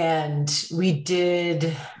 And we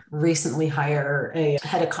did recently hire a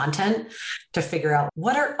head of content to figure out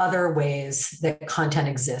what are other ways that content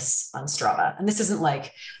exists on Strava. And this isn't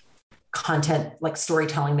like content, like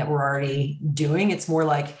storytelling that we're already doing. It's more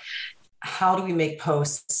like, how do we make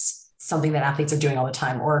posts something that athletes are doing all the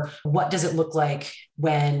time? Or what does it look like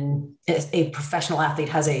when a professional athlete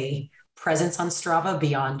has a presence on Strava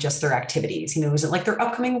beyond just their activities? You know, is it like their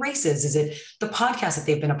upcoming races? Is it the podcast that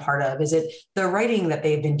they've been a part of? Is it the writing that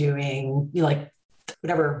they've been doing? You know, like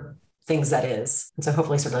whatever things that is. And so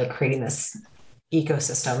hopefully sort of like creating this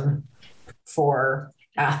ecosystem for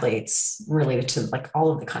athletes related to like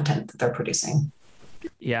all of the content that they're producing.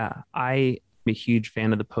 Yeah, I'm a huge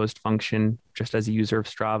fan of the post function just as a user of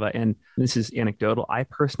Strava. And this is anecdotal. I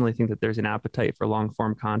personally think that there's an appetite for long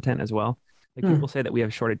form content as well. Like people say that we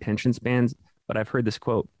have short attention spans, but I've heard this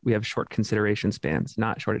quote, we have short consideration spans,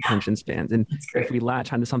 not short attention spans. And if we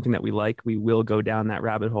latch onto something that we like, we will go down that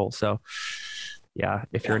rabbit hole. So yeah,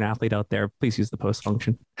 if you're an athlete out there, please use the post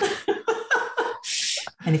function.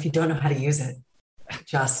 And if you don't know how to use it,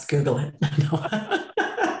 just Google it. No.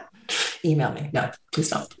 Email me. No, please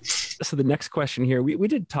don't. So the next question here, we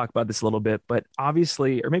did talk about this a little bit, but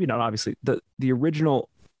obviously, or maybe not obviously, the original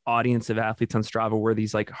audience of athletes on Strava were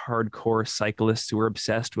these like hardcore cyclists who were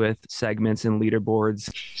obsessed with segments and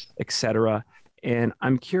leaderboards, etc. And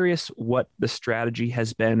I'm curious what the strategy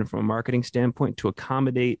has been from a marketing standpoint to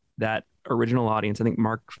accommodate that original audience. I think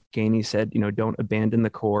Mark Gainey said, don't abandon the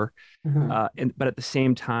core. But at the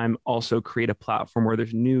same time, also create a platform where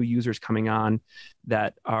there's new users coming on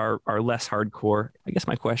that are less hardcore. I guess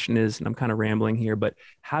my question is, and I'm kind of rambling here, but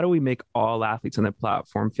how do we make all athletes on the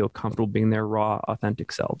platform feel comfortable being their raw,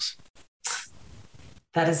 authentic selves?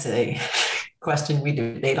 That is a question we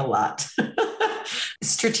debate a lot.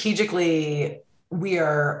 Strategically, we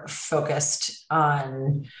are focused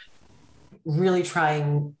on really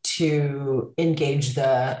trying to engage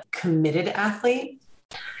the committed athlete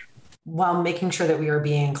while making sure that we are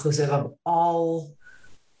being inclusive of all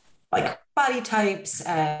like body types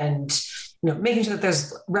and making sure that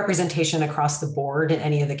there's representation across the board in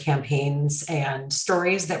any of the campaigns and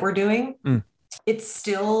stories that we're doing. It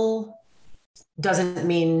still doesn't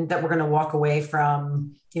mean that we're going to walk away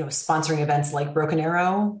from sponsoring events like Broken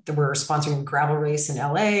Arrow. That we're sponsoring a gravel race in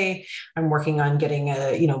LA. I'm working on getting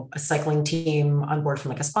a cycling team on board from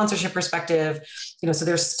like a sponsorship perspective. So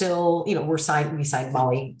there's still, we signed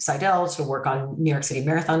Molly Seidel to work on New York City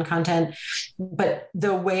Marathon content. But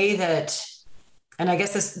the way that, and I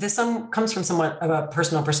guess this comes from somewhat of a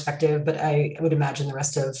personal perspective, but I would imagine the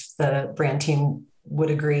rest of the brand team would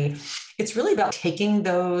agree. It's really about taking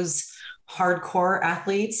those hardcore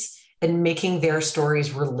athletes and making their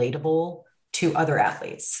stories relatable to other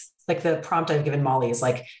athletes. Like the prompt I've given Molly is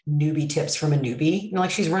like newbie tips from a newbie. Like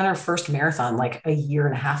she's run her first marathon like a year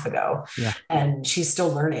and a half ago. Yeah. And she's still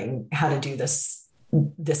learning how to do this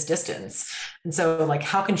distance. And so like,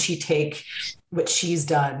 how can she take what she's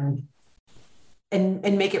done and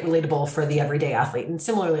make it relatable for the everyday athlete? And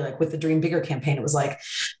similarly, like with the Dream Bigger campaign, it was like,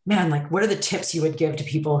 man, like what are the tips you would give to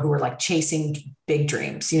people who are like chasing big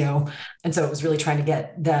dreams, And so it was really trying to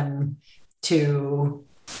get them to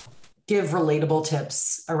give relatable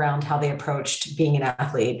tips around how they approached being an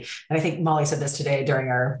athlete. And I think Molly said this today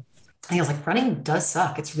during I was like, running does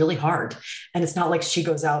suck. It's really hard. And it's not like she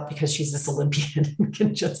goes out because she's this Olympian and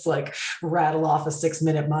can just like rattle off a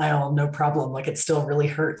 6-minute mile, no problem. Like it still really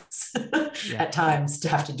hurts at times to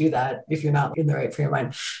have to do that if you're not in the right frame of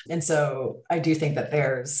mind. And so I do think that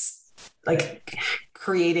there's like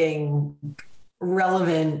creating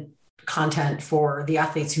relevant content for the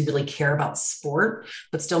athletes who really care about sport,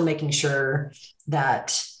 but still making sure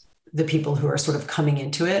that the people who are sort of coming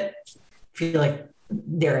into it feel like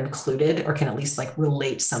they're included or can at least like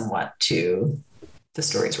relate somewhat to the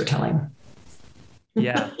stories we're telling.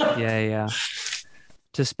 Yeah.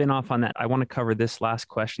 To spin off on that, I want to cover this last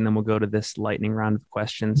question, then we'll go to this lightning round of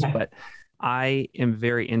questions. Okay. But I am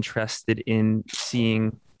very interested in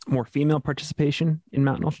seeing more female participation in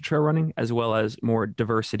mountain ultra trail running, as well as more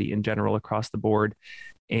diversity in general across the board.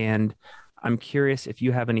 And I'm curious if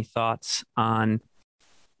you have any thoughts on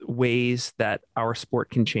ways that our sport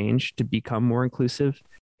can change to become more inclusive,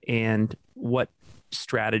 and what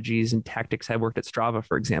strategies and tactics have worked at Strava,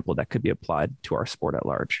 for example, that could be applied to our sport at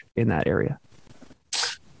large in that area.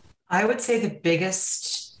 I would say the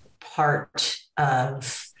biggest part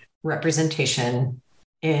of representation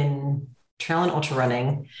in trail and ultra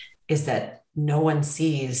running is that no one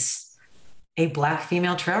sees a Black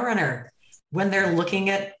female trail runner when they're looking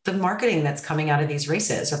at the marketing that's coming out of these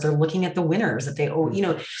races, or if they're looking at the winners that they,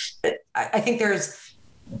 I think there's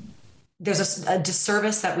a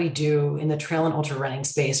disservice that we do in the trail and ultra running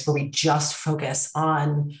space where we just focus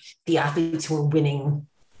on the athletes who are winning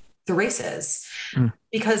the races.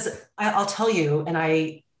 Because I'll tell you, and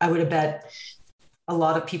I would have bet a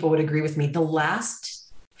lot of people would agree with me, the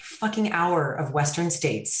last fucking hour of Western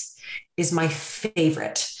States is my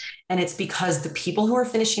favorite. And it's because the people who are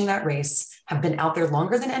finishing that race have been out there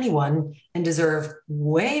longer than anyone and deserve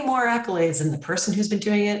way more accolades than the person who's been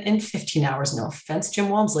doing it in 15 hours. No offense, Jim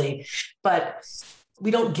Walmsley, but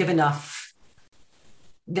we don't give enough.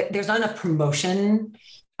 There's not enough promotion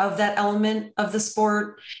of that element of the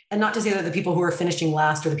sport. And not to say that the people who are finishing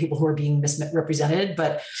last are the people who are being misrepresented,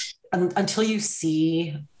 but until you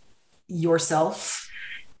see yourself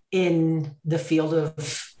in the field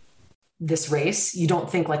of this race, you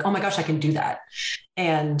don't think like, oh my gosh, I can do that.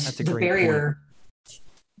 And the barrier,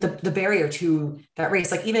 the barrier to that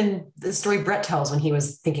race, like even the story Brett tells when he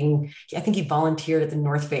was thinking, I think he volunteered at the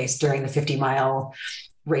North Face during the 50-mile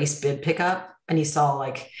race bib pickup. And he saw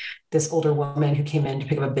like this older woman who came in to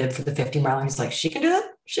pick up a bib for the 50-mile. And he's like, she can do it.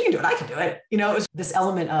 She can do it. I can do it. It was this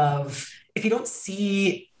element of, if you don't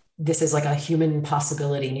see this as like a human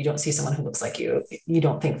possibility and you don't see someone who looks like you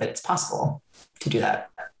don't think that it's possible to do that.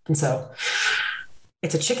 And so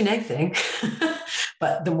it's a chicken egg thing,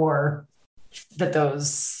 but the more that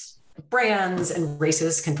those brands and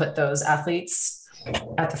races can put those athletes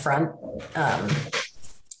at the front, I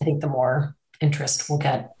think the more interest we'll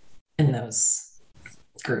get in those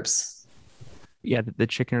groups. Yeah, the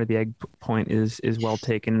chicken or the egg point is well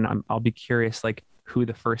taken. And I'll be curious, like, who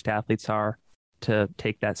the first athletes are to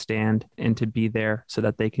take that stand and to be there so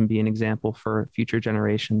that they can be an example for future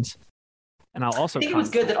generations. And I'll also I think it was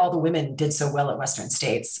good that all the women did so well at Western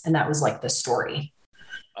States, and that was like the story.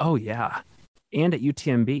 Oh yeah, and at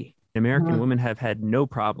UTMB, American women have had no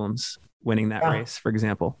problems winning that race. For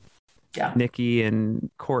example, Nikki and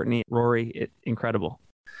Courtney, Rory, incredible.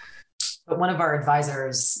 But one of our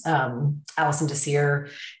advisors, Allison Desir,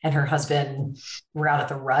 and her husband were out at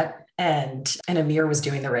the Rut, and Amir was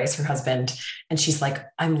doing the race, her husband, and she's like,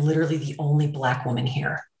 "I'm literally the only Black woman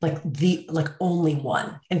here, like only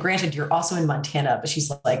one." And granted, you're also in Montana, but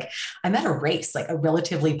she's like, "I'm at a race, like a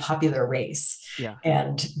relatively popular race." Yeah.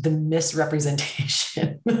 And the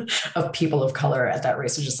misrepresentation of people of color at that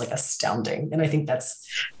race was just like astounding. And I think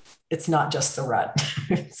it's not just the Rut;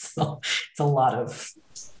 it's a lot of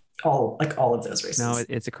all of those races. No,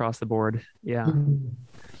 it's across the board. Yeah. Mm-hmm.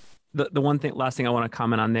 The last thing I want to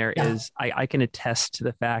comment on there is I can attest to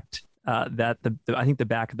the fact that I think the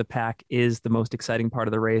back of the pack is the most exciting part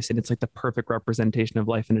of the race, and it's like the perfect representation of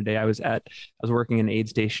life in a day. I was working an aid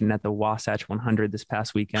station at the Wasatch 100 this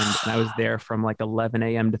past weekend, and I was there from like 11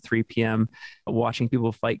 a.m. to 3 p.m. watching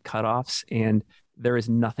people fight cutoffs, and there is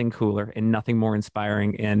nothing cooler and nothing more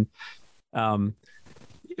inspiring. And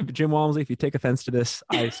Jim Walmsley, if you take offense to this,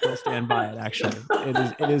 I still stand by it. Actually,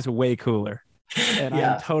 it is way cooler. And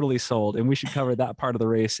I'm totally sold. And we should cover that part of the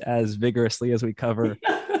race as vigorously as we cover.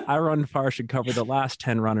 I Run Far should cover the last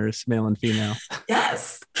 10 runners, male and female.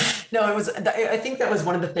 Yes. No, I think that was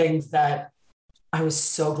one of the things that I was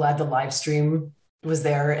so glad the live stream was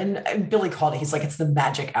there. And Billy called it. He's like, it's the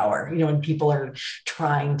magic hour, when people are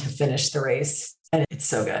trying to finish the race. And it's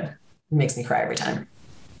so good. It makes me cry every time.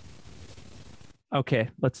 Okay,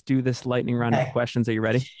 let's do this lightning round of questions. Are you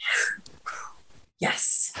ready?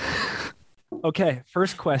 Yes. Okay,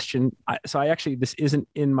 first question. This isn't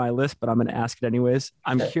in my list, but I'm going to ask it anyways.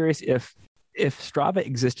 I'm curious if Strava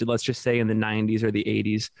existed, let's just say in the 90s or the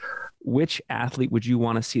 80s, which athlete would you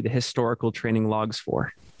want to see the historical training logs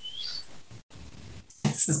for?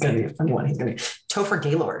 This is going to be a funny one. He's going to be Topher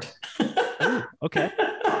Gaylord. Ooh, okay.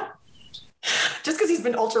 Just because he's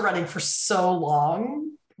been ultra running for so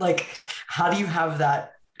long, like, how do you have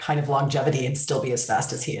that kind of longevity and still be as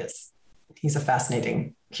fast as he is? He's a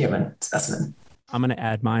fascinating human specimen. I'm going to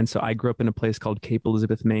add mine. So I grew up in a place called Cape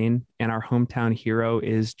Elizabeth, Maine, and our hometown hero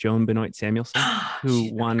is Joan Benoit Samuelson,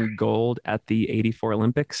 who won gold at the '84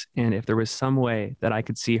 Olympics. And if there was some way that I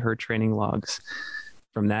could see her training logs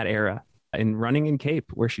from that era and running in Cape,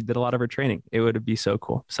 where she did a lot of her training, it would be so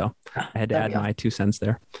cool. So I had to add my 2 cents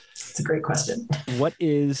there. It's a great question. What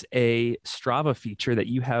is a Strava feature that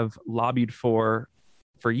you have lobbied for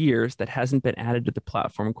years that hasn't been added to the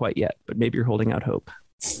platform quite yet, but maybe you're holding out hope?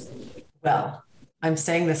 Well, I'm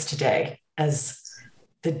saying this today as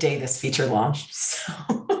the day this feature launched.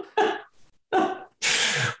 So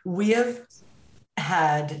we have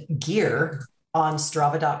had gear on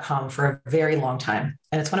Strava.com for a very long time.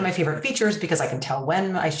 And it's one of my favorite features because I can tell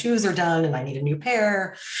when my shoes are done and I need a new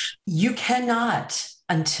pair. You cannot,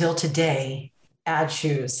 until today, add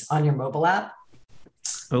shoes on your mobile app.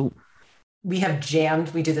 Oh. We have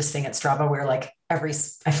jammed. We do this thing at Strava where like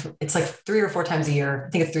it's like 3 or 4 times a year. I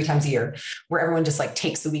think it's 3 times a year where everyone just like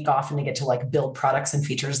takes the week off and they get to like build products and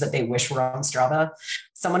features that they wish were on Strava.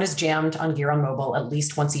 Someone has jammed on gear on mobile at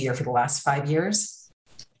least once a year for the last 5 years.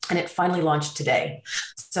 And it finally launched today.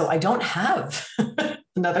 So I don't have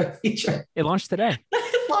another feature. It launched today.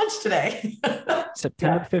 It launched today.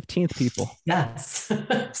 September 15th, people. Yes.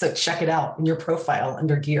 So check it out in your profile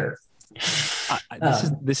under gear.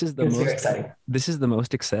 This is the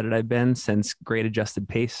most excited I've been since Great Adjusted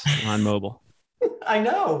Pace on mobile. I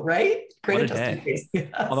know, right? Great Adjusted Pace. Yes.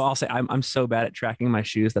 Although I'll say I'm so bad at tracking my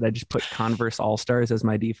shoes that I just put Converse All-Stars as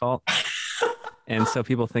my default. And so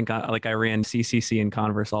people think I ran CCC and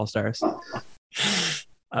Converse All-Stars.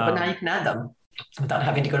 But now you can add them without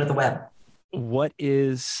having to go to the web. What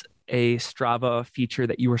is a Strava feature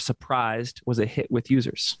that you were surprised was a hit with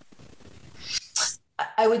users?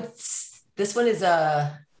 This one is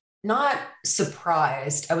not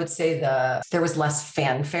surprised. I would say there was less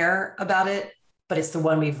fanfare about it, but it's the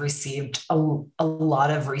one we've received a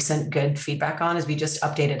lot of recent good feedback on. Is we just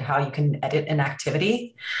updated how you can edit an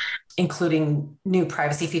activity, including new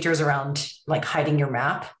privacy features around like hiding your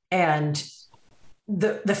map. And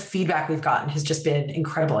the feedback we've gotten has just been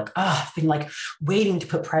incredible. Like, I've been like waiting to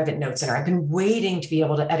put private notes in, or I've been waiting to be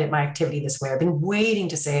able to edit my activity this way. I've been waiting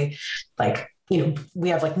to say like, we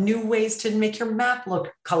have like new ways to make your map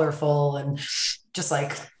look colorful, and just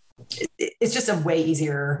like, it's just a way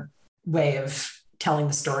easier way of telling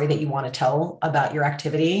the story that you want to tell about your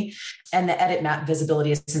activity. And the edit map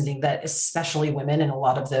visibility is something that especially women and a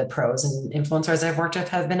lot of the pros and influencers I've worked with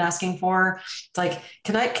have been asking for. It's like,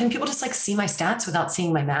 can people just like see my stats without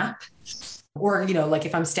seeing my map? Or, like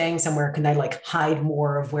if I'm staying somewhere, can I like hide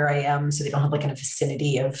more of where I am so they don't have like a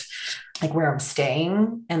vicinity of like where I'm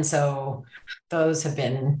staying? And so those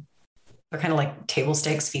they're kind of like table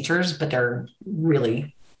stakes features, but they're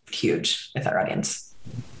really huge with our audience.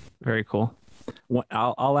 Very cool.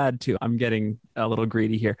 I'll add too. I'm getting a little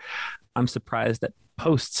greedy here. I'm surprised that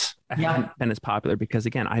posts haven't been as popular because,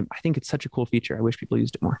 again, I think it's such a cool feature. I wish people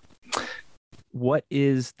used it more. What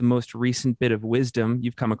is the most recent bit of wisdom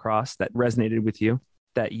you've come across that resonated with you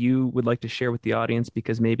that you would like to share with the audience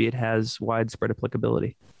because maybe it has widespread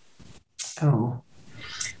applicability? Oh,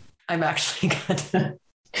 I'm actually gonna.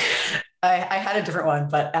 I had a different one,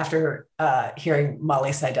 but after hearing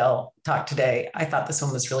Molly Seidel talk today, I thought this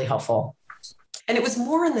one was really helpful. And it was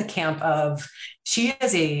more in the camp of she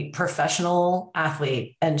is a professional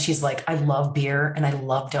athlete and she's like, I love beer and I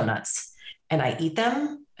love donuts and I eat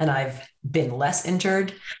them. And I've been less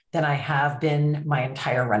injured than I have been my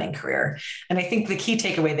entire running career. And I think the key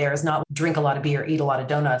takeaway there is not drink a lot of beer, eat a lot of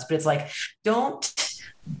donuts, but it's like, don't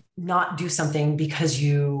not do something because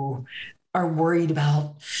you are worried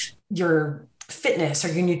about your fitness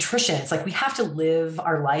or your nutrition. It's like we have to live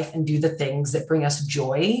our life and do the things that bring us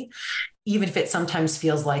joy, even if it sometimes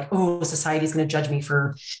feels like, oh, society's going to judge me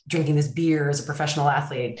for drinking this beer as a professional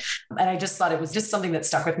athlete. And I just thought it was just something that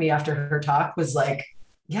stuck with me after her talk was like,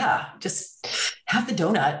 yeah, just have the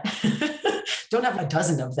donut. Don't have a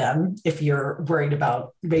dozen of them if you're worried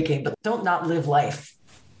about making, but don't not live life.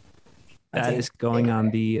 That's going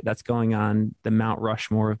on the Mount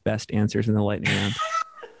Rushmore of best answers in the lightning round.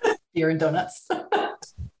 Beer and donuts.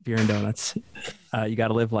 Beer and donuts. You got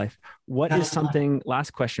to live life.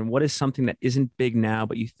 Last question, what is something that isn't big now,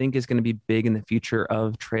 but you think is going to be big in the future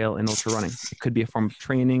of trail and ultra running? It could be a form of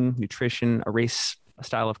training, nutrition, a race, a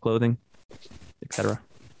style of clothing, etc.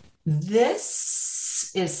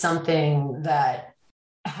 This is something that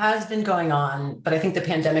has been going on, but I think the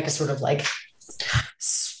pandemic has sort of like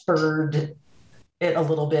spurred it a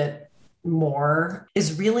little bit more,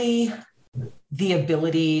 is really the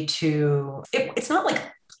ability to, it's not like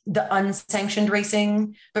the unsanctioned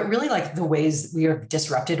racing, but really like the ways we have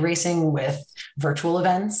disrupted racing with virtual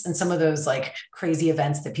events and some of those like crazy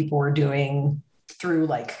events that people were doing through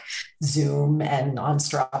like Zoom and on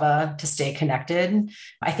Strava to stay connected.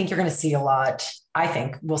 I think we'll see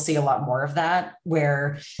a lot more of that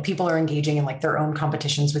where people are engaging in like their own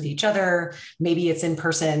competitions with each other. Maybe it's in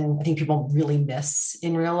person. I think people really miss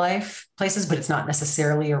in real life places, but it's not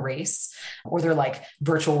necessarily a race, or they're like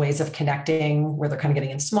virtual ways of connecting where they're kind of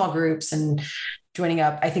getting in small groups and joining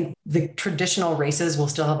up. I think the traditional races will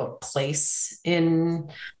still have a place in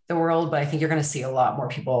the world, but I think you're going to see a lot more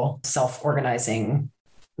people self-organizing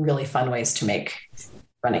really fun ways to make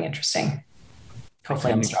running interesting.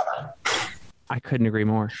 Hopefully on Strava. I couldn't agree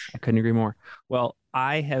more. Well,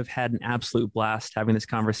 I have had an absolute blast having this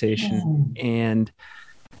conversation. And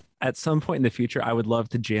at some point in the future, I would love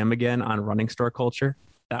to jam again on running store culture.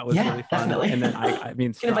 That was really fun. Definitely. And then I mean,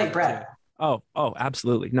 you can invite Brett. Oh,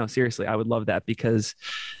 absolutely. No, seriously. I would love that because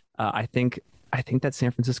I think that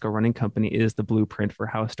San Francisco Running Company is the blueprint for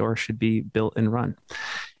how a store should be built and run.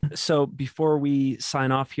 So before we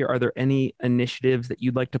sign off here, are there any initiatives that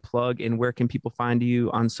you'd like to plug, and where can people find you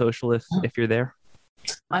on social if you're there?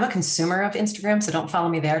 I'm a consumer of Instagram, so don't follow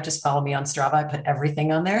me there. Just follow me on Strava. I put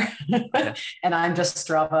everything on there. Yeah. And I'm just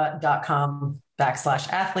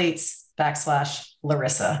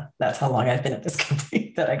strava.com/athletes/Larissa. That's how long I've been at this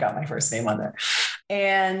company that I got my first name on there.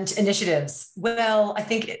 And initiatives. Well, I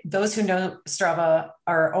think those who know Strava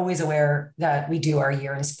are always aware that we do our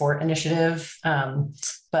Year in Sport initiative.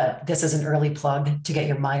 But this is an early plug to get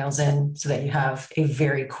your miles in so that you have a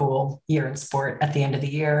very cool Year in Sport at the end of the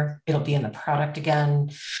year. It'll be in the product again.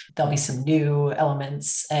 There'll be some new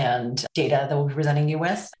elements and data that we'll be presenting you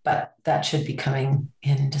with, but that should be coming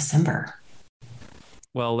in December.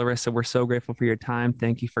 Well, Larissa, we're so grateful for your time.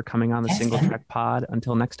 Thank you for coming on the Single Track Pod.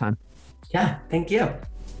 Until next time. Yeah, thank you.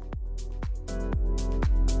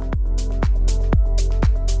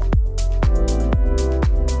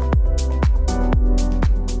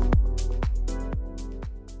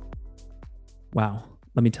 Wow.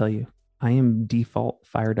 Let me tell you, I am default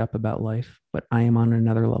fired up about life, but I am on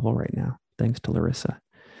another level right now, thanks to Larissa.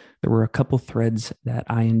 There were a couple threads that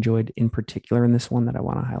I enjoyed in particular in this one that I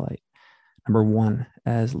want to highlight. Number one,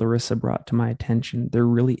 as Larissa brought to my attention, there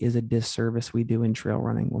really is a disservice we do in trail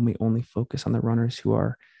running when we only focus on the runners who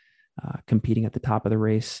are competing at the top of the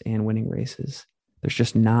race and winning races. There's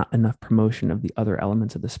just not enough promotion of the other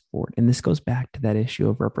elements of the sport. And this goes back to that issue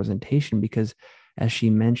of representation, because as she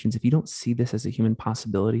mentions, if you don't see this as a human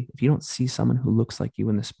possibility, if you don't see someone who looks like you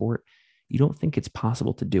in the sport, you don't think it's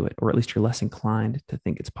possible to do it, or at least you're less inclined to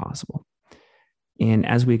think it's possible. And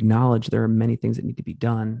as we acknowledge, there are many things that need to be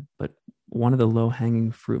done, but one of the low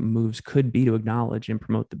hanging fruit moves could be to acknowledge and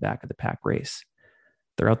promote the back of the pack race.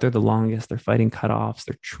 They're out there the longest, they're fighting cutoffs,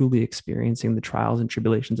 they're truly experiencing the trials and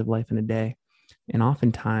tribulations of life in a day. And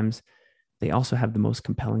oftentimes, they also have the most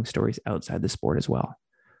compelling stories outside the sport as well.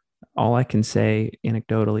 All I can say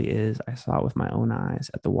anecdotally is I saw it with my own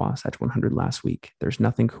eyes at the Wasatch 100 last week. There's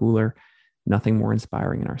nothing cooler, nothing more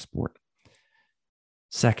inspiring in our sport.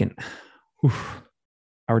 Second,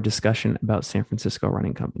 our discussion about San Francisco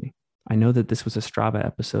Running Company. I know that this was a Strava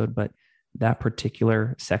episode, but that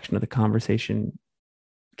particular section of the conversation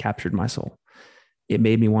captured my soul. It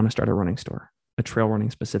made me want to start a running store, a trail running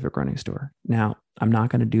specific running store. Now, I'm not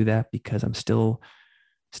going to do that because I'm still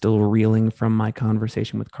reeling from my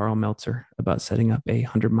conversation with Carl Meltzer about setting up a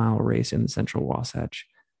 100-mile race in the Central Wasatch.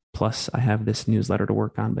 Plus, I have this newsletter to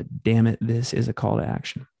work on, but damn it, this is a call to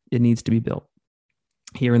action. It needs to be built.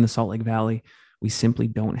 Here in the Salt Lake Valley, we simply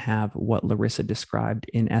don't have what Larissa described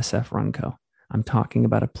in SF Run Co. I'm talking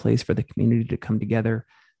about a place for the community to come together,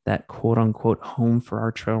 that quote unquote home for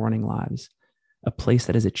our trail running lives, a place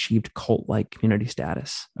that has achieved cult-like community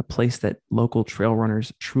status, a place that local trail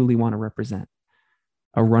runners truly want to represent,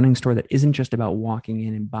 a running store that isn't just about walking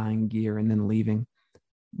in and buying gear and then leaving,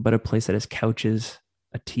 but a place that has couches,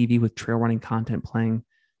 a TV with trail running content playing,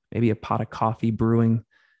 maybe a pot of coffee brewing,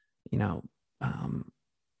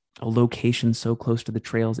 a location so close to the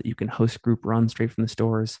trails that you can host group runs straight from the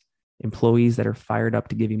stores, employees that are fired up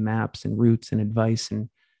to give you maps and routes and advice and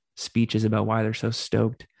speeches about why they're so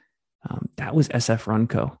stoked. That was SF Run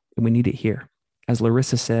Co., and we need it here. As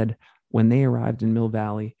Larissa said, when they arrived in Mill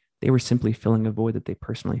Valley, they were simply filling a void that they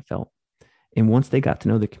personally felt. And once they got to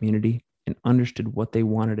know the community and understood what they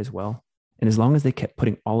wanted as well, and as long as they kept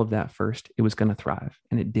putting all of that first, it was going to thrive,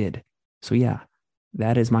 and it did. So yeah,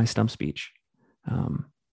 that is my stump speech.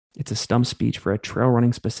 It's a stump speech for a trail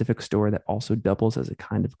running specific store that also doubles as a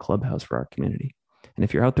kind of clubhouse for our community. And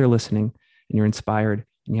if you're out there listening and you're inspired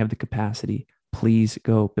and you have the capacity, please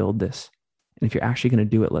go build this. And if you're actually going to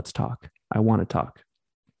do it, let's talk. I want to talk.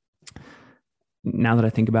 Now that I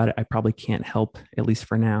think about it, I probably can't help, at least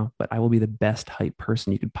for now, but I will be the best hype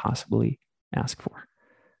person you could possibly ask for.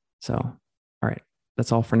 So, all right,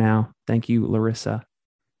 that's all for now. Thank you, Larissa.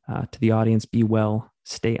 To the audience, be well.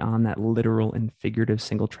 Stay on that literal and figurative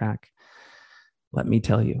single track. Let me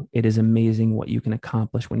tell you, it is amazing what you can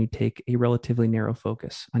accomplish when you take a relatively narrow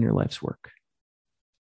focus on your life's work.